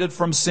separated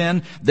from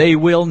sin, they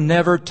will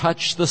never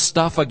touch the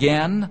stuff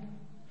again,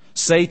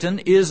 Satan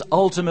is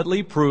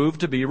ultimately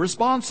proved to be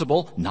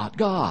responsible, not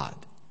God.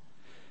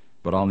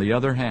 But on the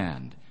other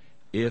hand,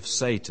 if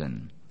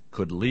Satan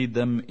could lead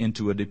them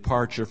into a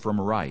departure from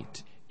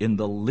right in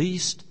the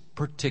least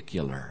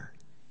particular,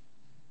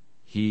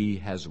 he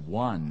has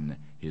won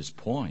his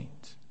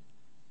point.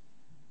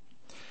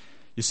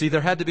 You see,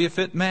 there had to be a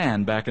fit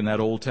man back in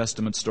that Old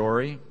Testament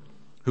story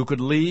who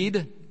could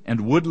lead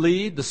and would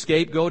lead the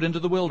scapegoat into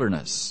the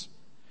wilderness.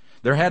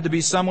 There had to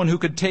be someone who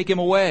could take him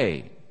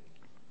away,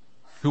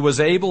 who was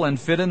able and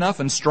fit enough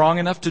and strong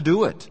enough to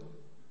do it.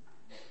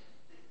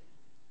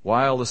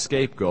 While the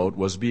scapegoat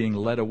was being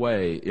led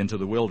away into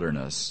the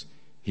wilderness,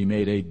 he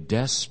made a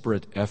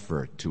desperate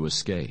effort to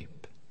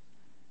escape.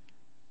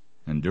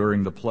 And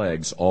during the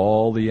plagues,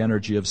 all the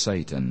energy of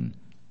Satan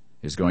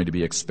is going to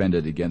be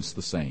expended against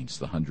the saints,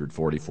 the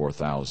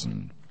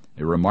 144,000.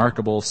 A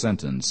remarkable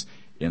sentence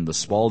in the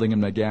Spalding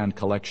and McGann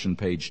collection,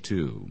 page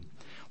 2.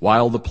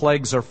 While the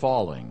plagues are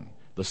falling,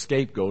 the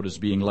scapegoat is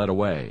being led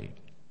away.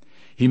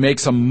 He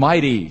makes a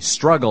mighty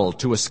struggle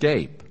to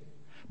escape,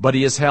 but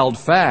he is held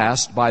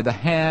fast by the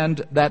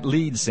hand that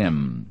leads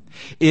him.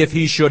 If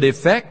he should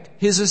effect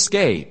his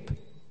escape,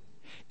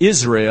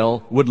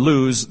 Israel would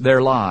lose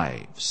their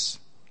lives.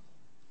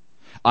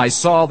 I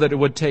saw that it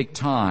would take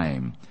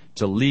time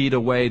to lead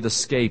away the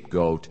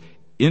scapegoat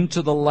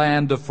into the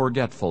land of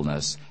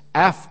forgetfulness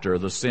after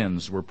the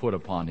sins were put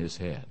upon his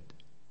head.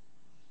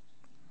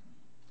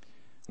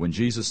 When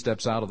Jesus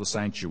steps out of the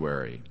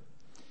sanctuary,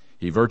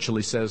 he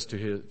virtually says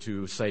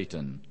to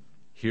Satan,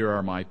 "Here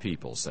are my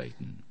people,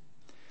 Satan.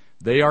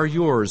 They are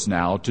yours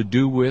now to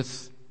do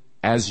with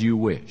as you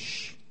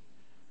wish.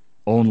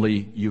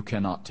 Only you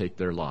cannot take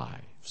their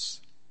lives."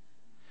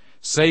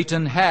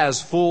 Satan has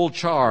full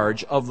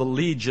charge of the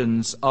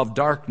legions of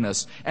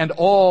darkness, and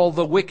all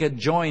the wicked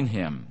join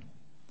him.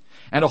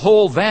 And a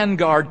whole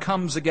vanguard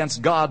comes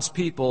against God's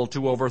people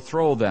to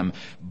overthrow them,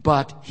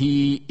 but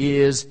he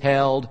is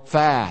held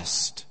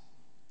fast.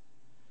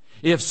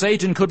 If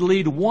Satan could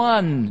lead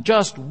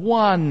just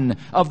one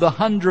of the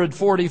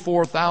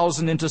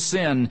 144,000 into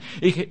sin,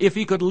 if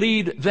he could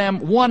lead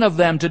one of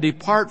them to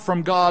depart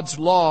from God's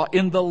law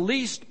in the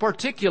least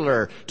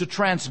particular, to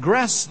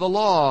transgress the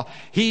law,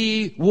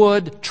 he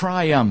would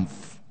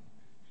triumph.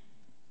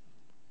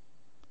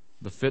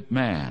 The fit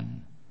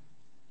man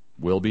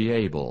will be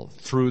able,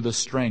 through the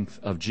strength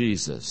of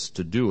Jesus,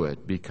 to do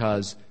it,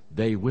 because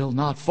they will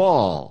not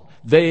fall.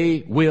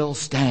 They will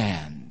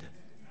stand.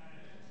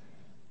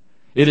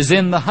 It is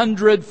in the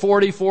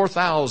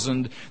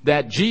 144,000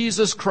 that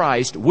Jesus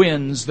Christ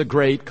wins the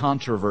great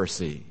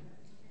controversy.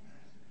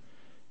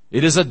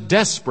 It is a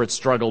desperate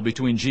struggle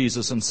between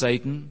Jesus and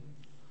Satan.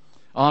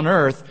 On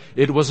earth,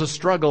 it was a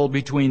struggle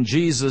between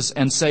Jesus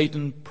and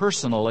Satan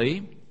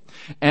personally,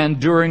 and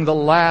during the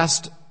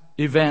last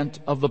event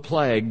of the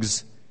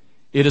plagues,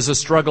 it is a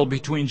struggle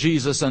between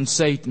Jesus and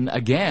Satan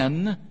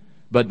again,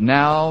 but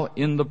now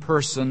in the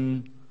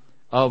person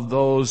of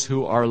those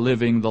who are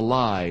living the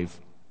life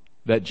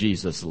that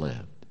Jesus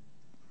lived.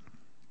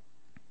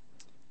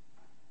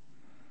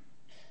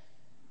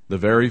 The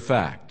very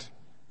fact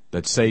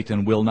that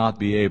Satan will not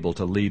be able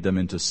to lead them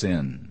into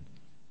sin,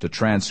 to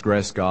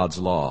transgress God's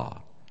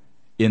law,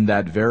 in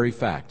that very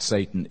fact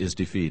Satan is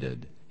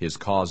defeated, his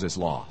cause is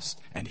lost,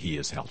 and he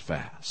is held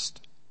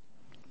fast.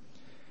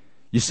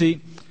 You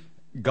see,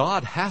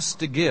 God has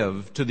to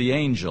give to the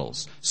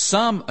angels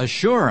some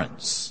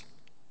assurance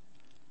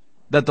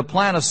that the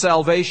plan of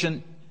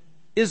salvation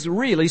is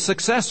really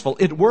successful.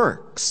 It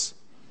works.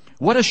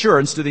 What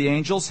assurance do the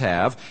angels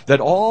have that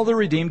all the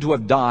redeemed who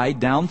have died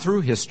down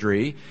through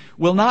history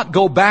will not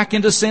go back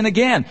into sin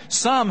again?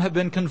 Some have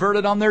been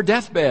converted on their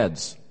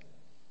deathbeds.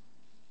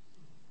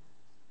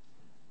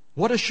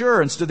 What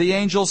assurance do the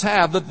angels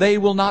have that they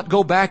will not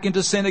go back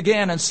into sin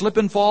again and slip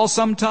and fall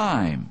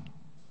sometime?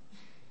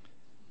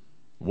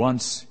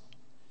 Once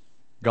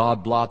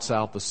God blots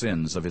out the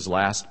sins of his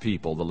last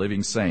people, the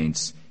living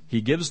saints, he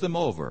gives them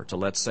over to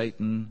let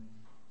Satan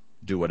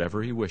do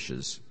whatever he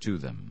wishes to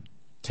them.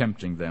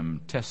 tempting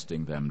them,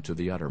 testing them to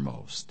the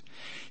uttermost.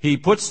 He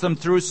puts them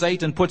through,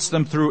 Satan puts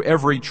them through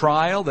every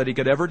trial that he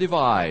could ever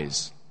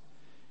devise.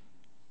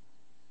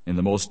 In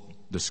the most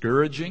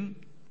discouraging,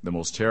 the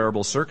most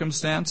terrible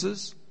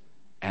circumstances,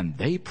 and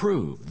they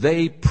prove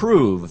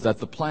that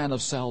the plan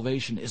of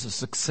salvation is a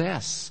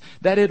success,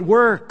 that it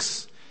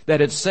works,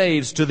 that it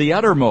saves to the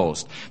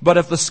uttermost. But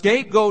if the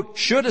scapegoat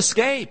should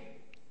escape,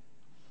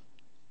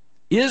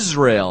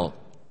 Israel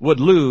would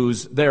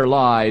lose their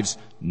lives,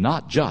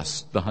 not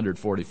just the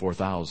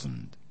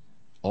 144,000.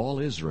 All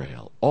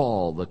Israel,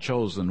 all the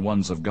chosen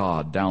ones of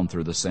God down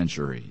through the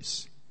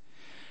centuries.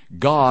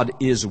 God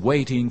is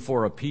waiting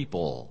for a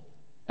people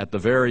at the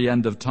very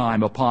end of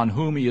time upon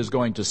whom he is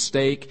going to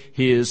stake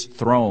his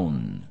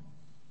throne.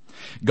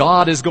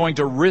 God is going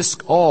to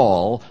risk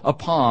all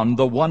upon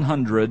the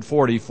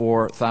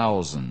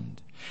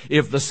 144,000.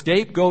 If the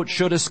scapegoat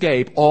should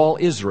escape, all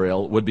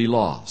Israel would be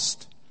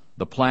lost.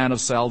 The plan of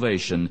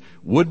salvation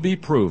would be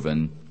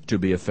proven to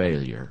be a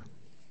failure.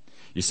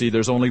 You see,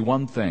 there's only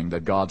one thing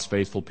that God's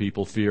faithful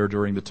people fear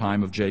during the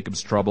time of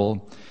Jacob's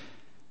trouble.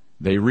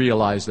 They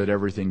realize that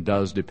everything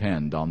does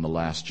depend on the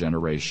last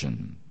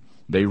generation.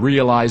 They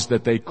realize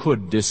that they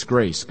could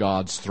disgrace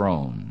God's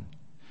throne.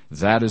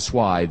 That is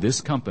why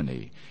this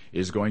company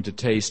is going to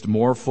taste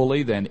more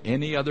fully than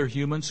any other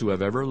humans who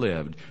have ever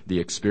lived the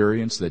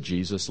experience that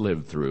Jesus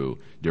lived through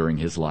during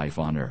his life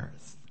on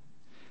earth.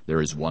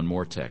 There is one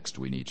more text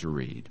we need to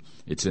read.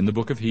 It's in the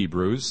book of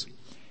Hebrews.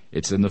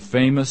 It's in the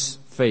famous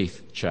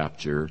faith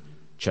chapter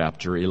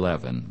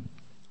 11.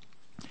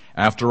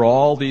 After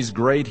all these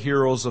great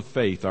heroes of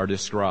faith are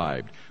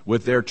described,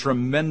 with their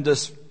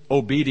tremendous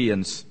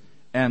obedience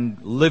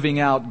and living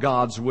out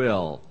God's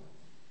will,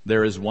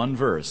 there is one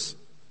verse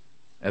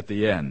at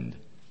the end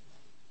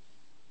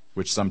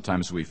which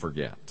sometimes we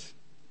forget.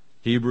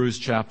 Hebrews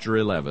chapter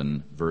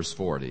 11, verse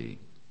 40.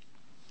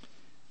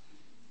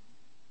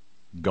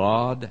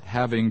 God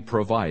having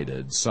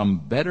provided some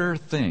better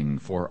thing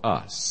for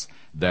us,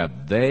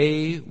 that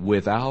they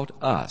without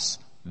us,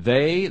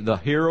 they, the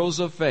heroes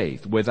of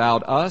faith,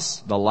 without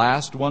us, the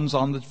last ones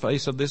on the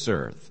face of this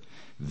earth,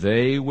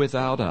 they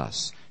without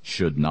us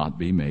should not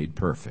be made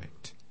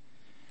perfect.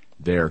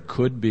 There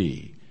could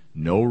be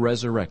no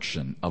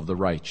resurrection of the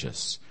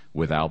righteous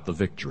without the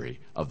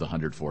victory of the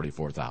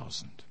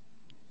 144,000.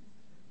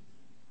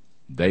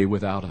 They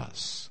without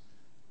us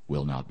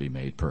will not be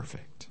made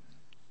perfect.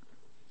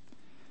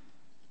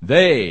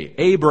 They,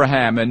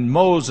 Abraham and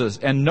Moses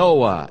and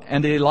Noah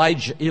and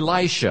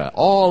Elisha,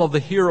 all of the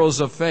heroes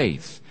of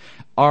faith,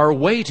 are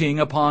waiting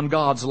upon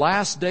God's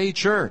last day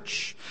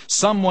church.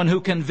 Someone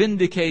who can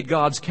vindicate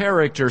God's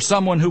character,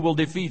 someone who will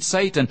defeat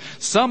Satan,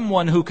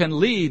 someone who can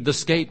lead the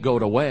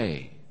scapegoat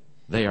away.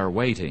 They are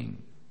waiting.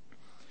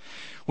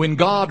 When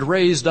God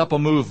raised up a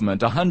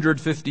movement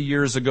 150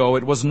 years ago,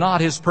 it was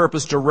not his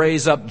purpose to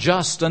raise up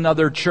just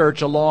another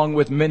church along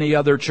with many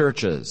other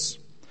churches.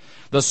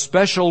 The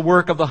special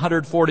work of the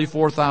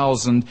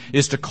 144,000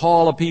 is to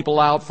call a people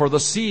out for the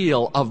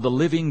seal of the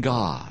living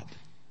God.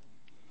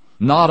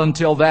 Not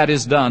until that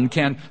is done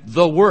can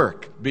the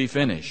work be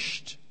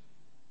finished.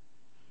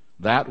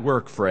 That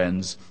work,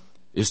 friends,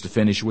 is to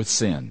finish with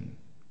sin.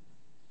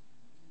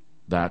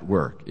 That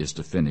work is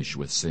to finish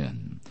with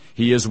sin.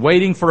 He is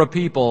waiting for a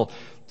people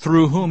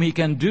through whom he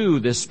can do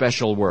this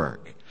special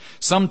work.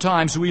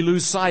 Sometimes we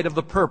lose sight of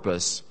the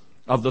purpose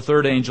of the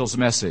third angel's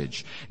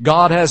message.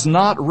 God has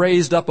not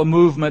raised up a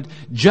movement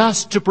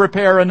just to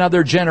prepare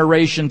another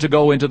generation to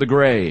go into the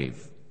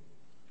grave.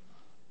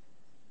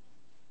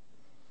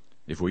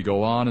 If we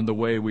go on in the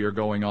way we are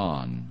going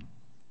on,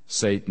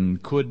 Satan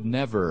could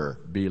never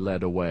be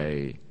led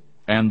away,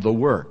 and the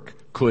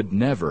work could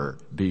never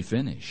be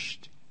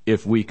finished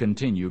if we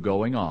continue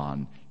going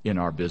on in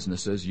our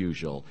business as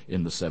usual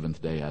in the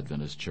Seventh-day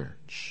Adventist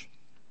Church.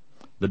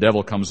 The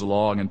devil comes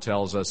along and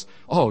tells us,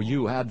 "Oh,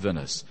 you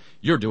Adventists,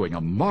 you're doing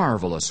a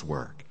marvelous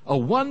work, a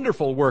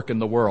wonderful work in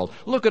the world.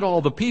 Look at all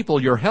the people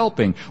you're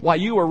helping. Why,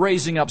 you are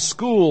raising up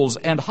schools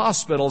and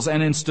hospitals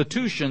and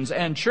institutions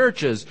and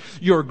churches.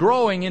 You're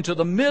growing into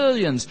the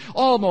millions,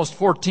 almost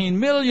 14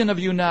 million of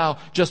you now.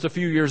 Just a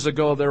few years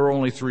ago, there were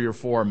only 3 or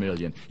 4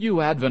 million.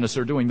 You Adventists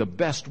are doing the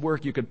best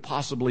work you could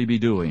possibly be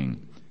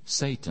doing."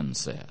 Satan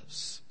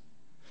says,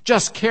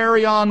 just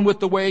carry on with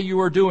the way you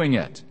are doing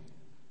it.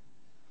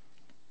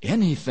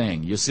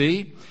 Anything, you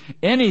see,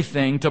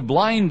 anything to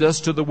blind us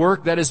to the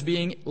work that is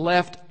being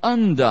left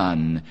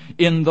undone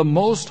in the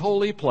most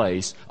holy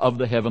place of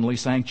the heavenly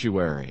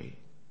sanctuary,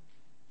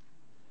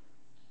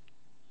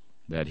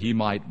 that he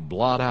might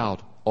blot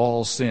out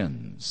all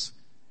sins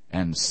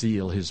and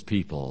seal his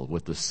people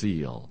with the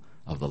seal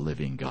of the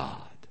living God.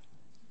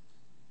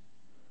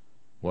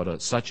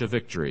 Such a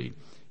victory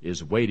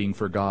is waiting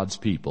for God's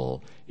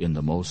people in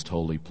the most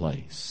holy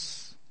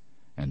place.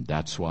 And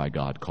that's why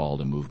God called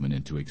a movement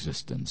into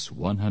existence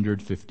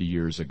 150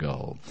 years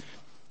ago,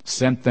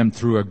 sent them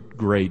through a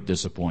great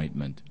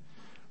disappointment,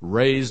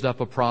 raised up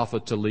a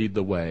prophet to lead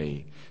the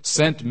way,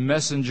 sent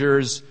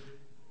messengers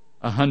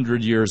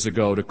 100 years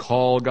ago to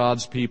call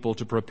God's people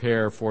to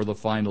prepare for the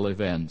final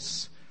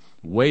events,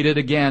 waited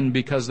again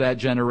because that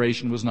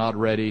generation was not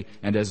ready,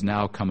 and has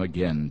now come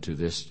again to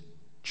this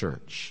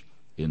church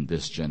in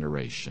this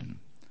generation.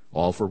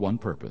 All for one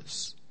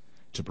purpose,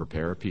 to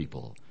prepare a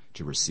people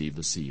to receive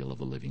the seal of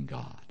the living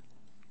God.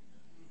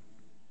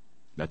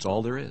 That's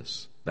all there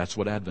is. That's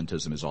what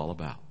Adventism is all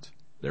about.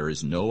 There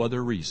is no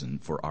other reason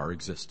for our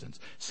existence.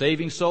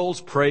 Saving souls,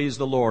 praise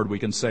the Lord. We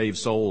can save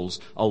souls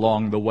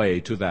along the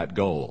way to that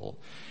goal.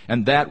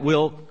 And that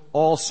will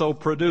also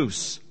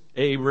produce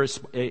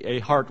a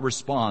heart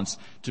response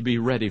to be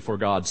ready for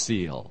God's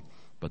seal.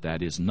 But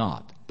that is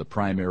not the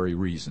primary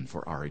reason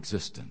for our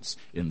existence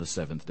in the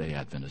Seventh-day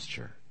Adventist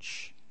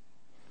Church.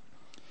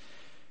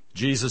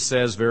 Jesus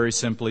says very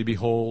simply,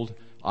 behold,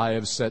 I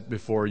have set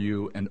before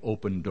you an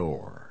open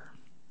door.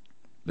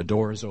 The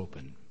door is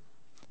open.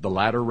 The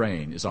latter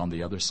rain is on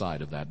the other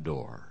side of that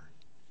door,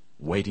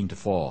 waiting to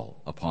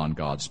fall upon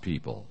God's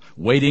people,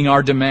 waiting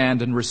our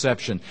demand and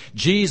reception.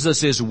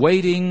 Jesus is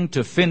waiting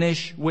to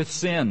finish with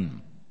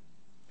sin.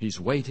 He's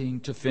waiting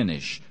to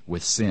finish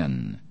with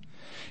sin.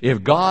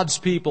 If God's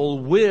people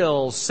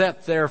will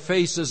set their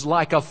faces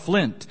like a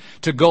flint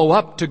to go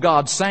up to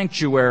God's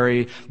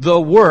sanctuary,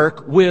 the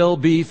work will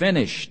be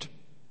finished,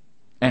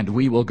 and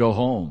we will go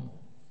home.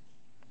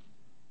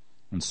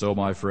 And so,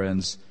 my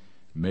friends,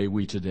 may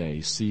we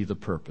today see the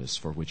purpose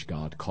for which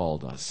God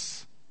called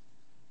us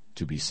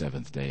to be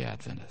Seventh-day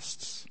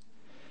Adventists,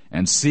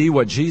 and see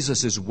what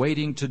Jesus is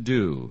waiting to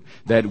do,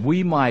 that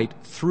we might,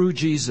 through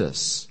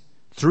Jesus,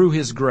 through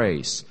His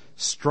grace,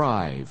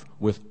 strive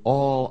with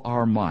all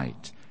our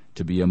might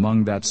to be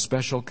among that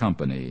special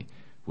company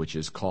which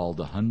is called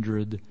the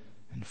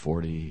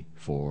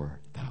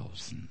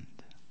 144,000.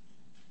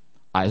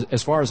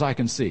 As far as I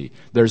can see,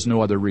 there's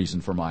no other reason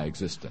for my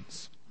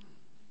existence.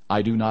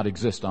 I do not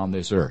exist on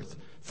this earth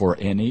for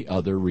any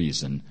other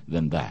reason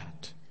than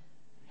that.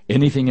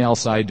 Anything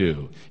else I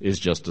do is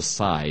just a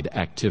side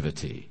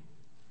activity.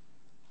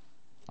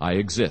 I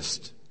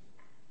exist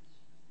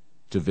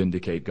to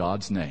vindicate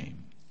God's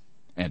name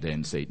and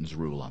end Satan's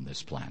rule on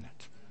this planet.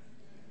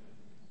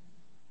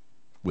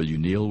 Will you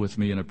kneel with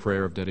me in a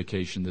prayer of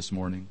dedication this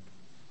morning?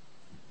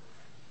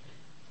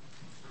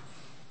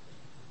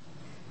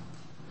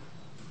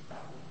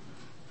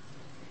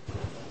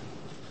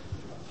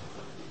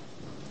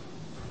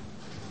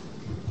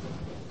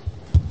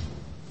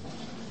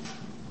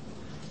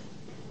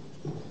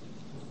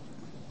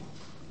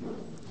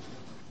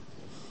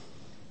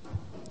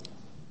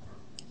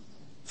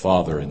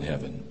 Father in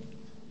heaven,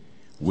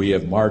 we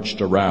have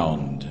marched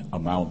around a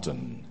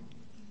mountain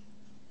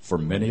for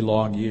many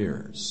long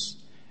years.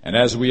 And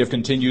as we have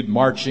continued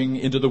marching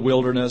into the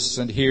wilderness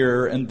and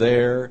here and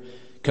there,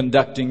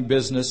 conducting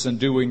business and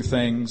doing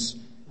things,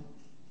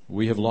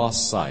 we have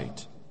lost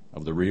sight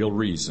of the real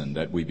reason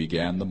that we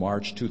began the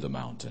march to the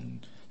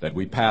mountain, that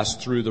we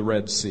passed through the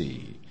Red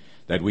Sea,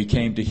 that we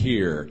came to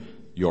hear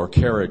your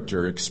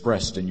character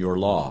expressed in your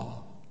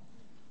law.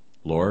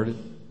 Lord,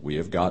 we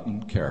have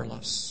gotten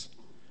careless.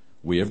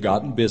 We have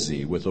gotten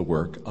busy with the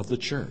work of the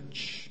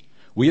church.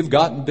 We have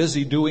gotten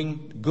busy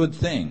doing good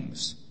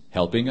things,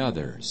 helping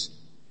others,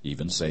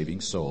 even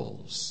saving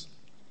souls.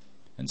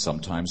 And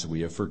sometimes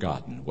we have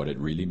forgotten what it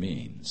really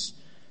means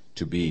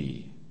to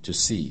be, to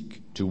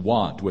seek, to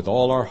want with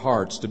all our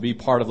hearts to be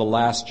part of the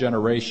last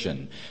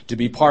generation, to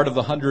be part of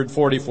the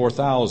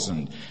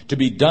 144,000, to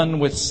be done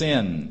with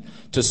sin,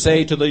 to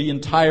say to the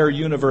entire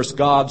universe,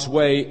 God's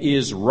way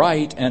is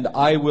right and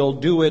I will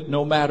do it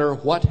no matter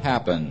what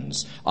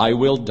happens. I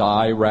will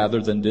die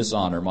rather than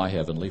dishonor my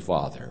Heavenly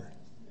Father.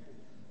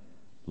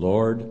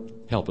 Lord,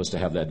 help us to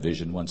have that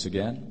vision once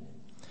again.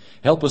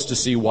 Help us to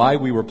see why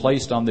we were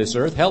placed on this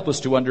earth. Help us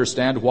to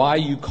understand why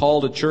you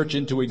called a church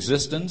into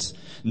existence,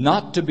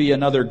 not to be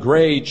another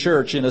gray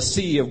church in a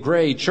sea of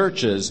gray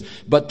churches,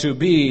 but to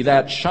be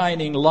that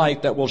shining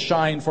light that will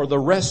shine for the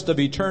rest of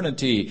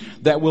eternity,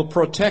 that will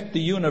protect the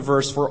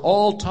universe for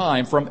all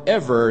time from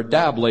ever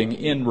dabbling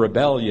in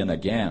rebellion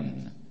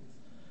again.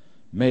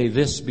 May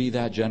this be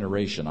that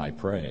generation, I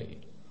pray.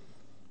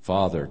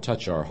 Father,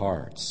 touch our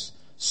hearts,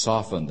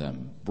 soften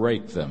them,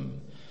 break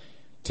them.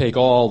 Take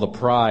all the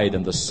pride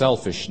and the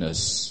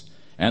selfishness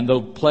and the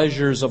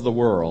pleasures of the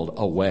world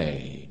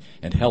away,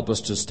 and help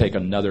us to take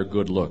another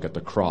good look at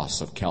the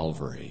cross of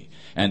Calvary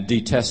and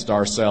detest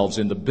ourselves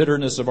in the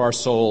bitterness of our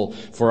soul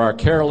for our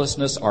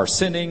carelessness, our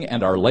sinning,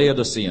 and our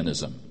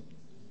Laodiceanism.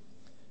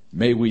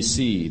 May we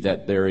see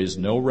that there is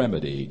no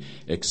remedy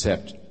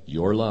except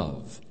your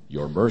love,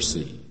 your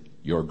mercy,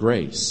 your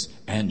grace,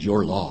 and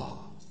your law.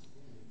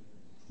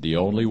 The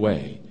only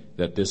way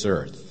that this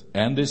earth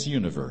and this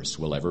universe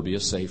will ever be a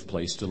safe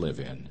place to live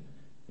in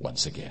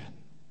once again.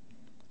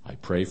 I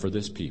pray for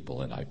this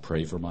people and I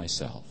pray for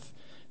myself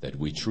that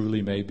we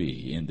truly may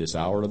be, in this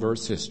hour of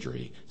earth's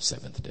history,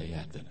 Seventh-day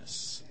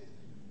Adventists,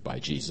 by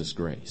Jesus'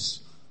 grace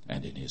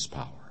and in His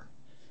power.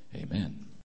 Amen.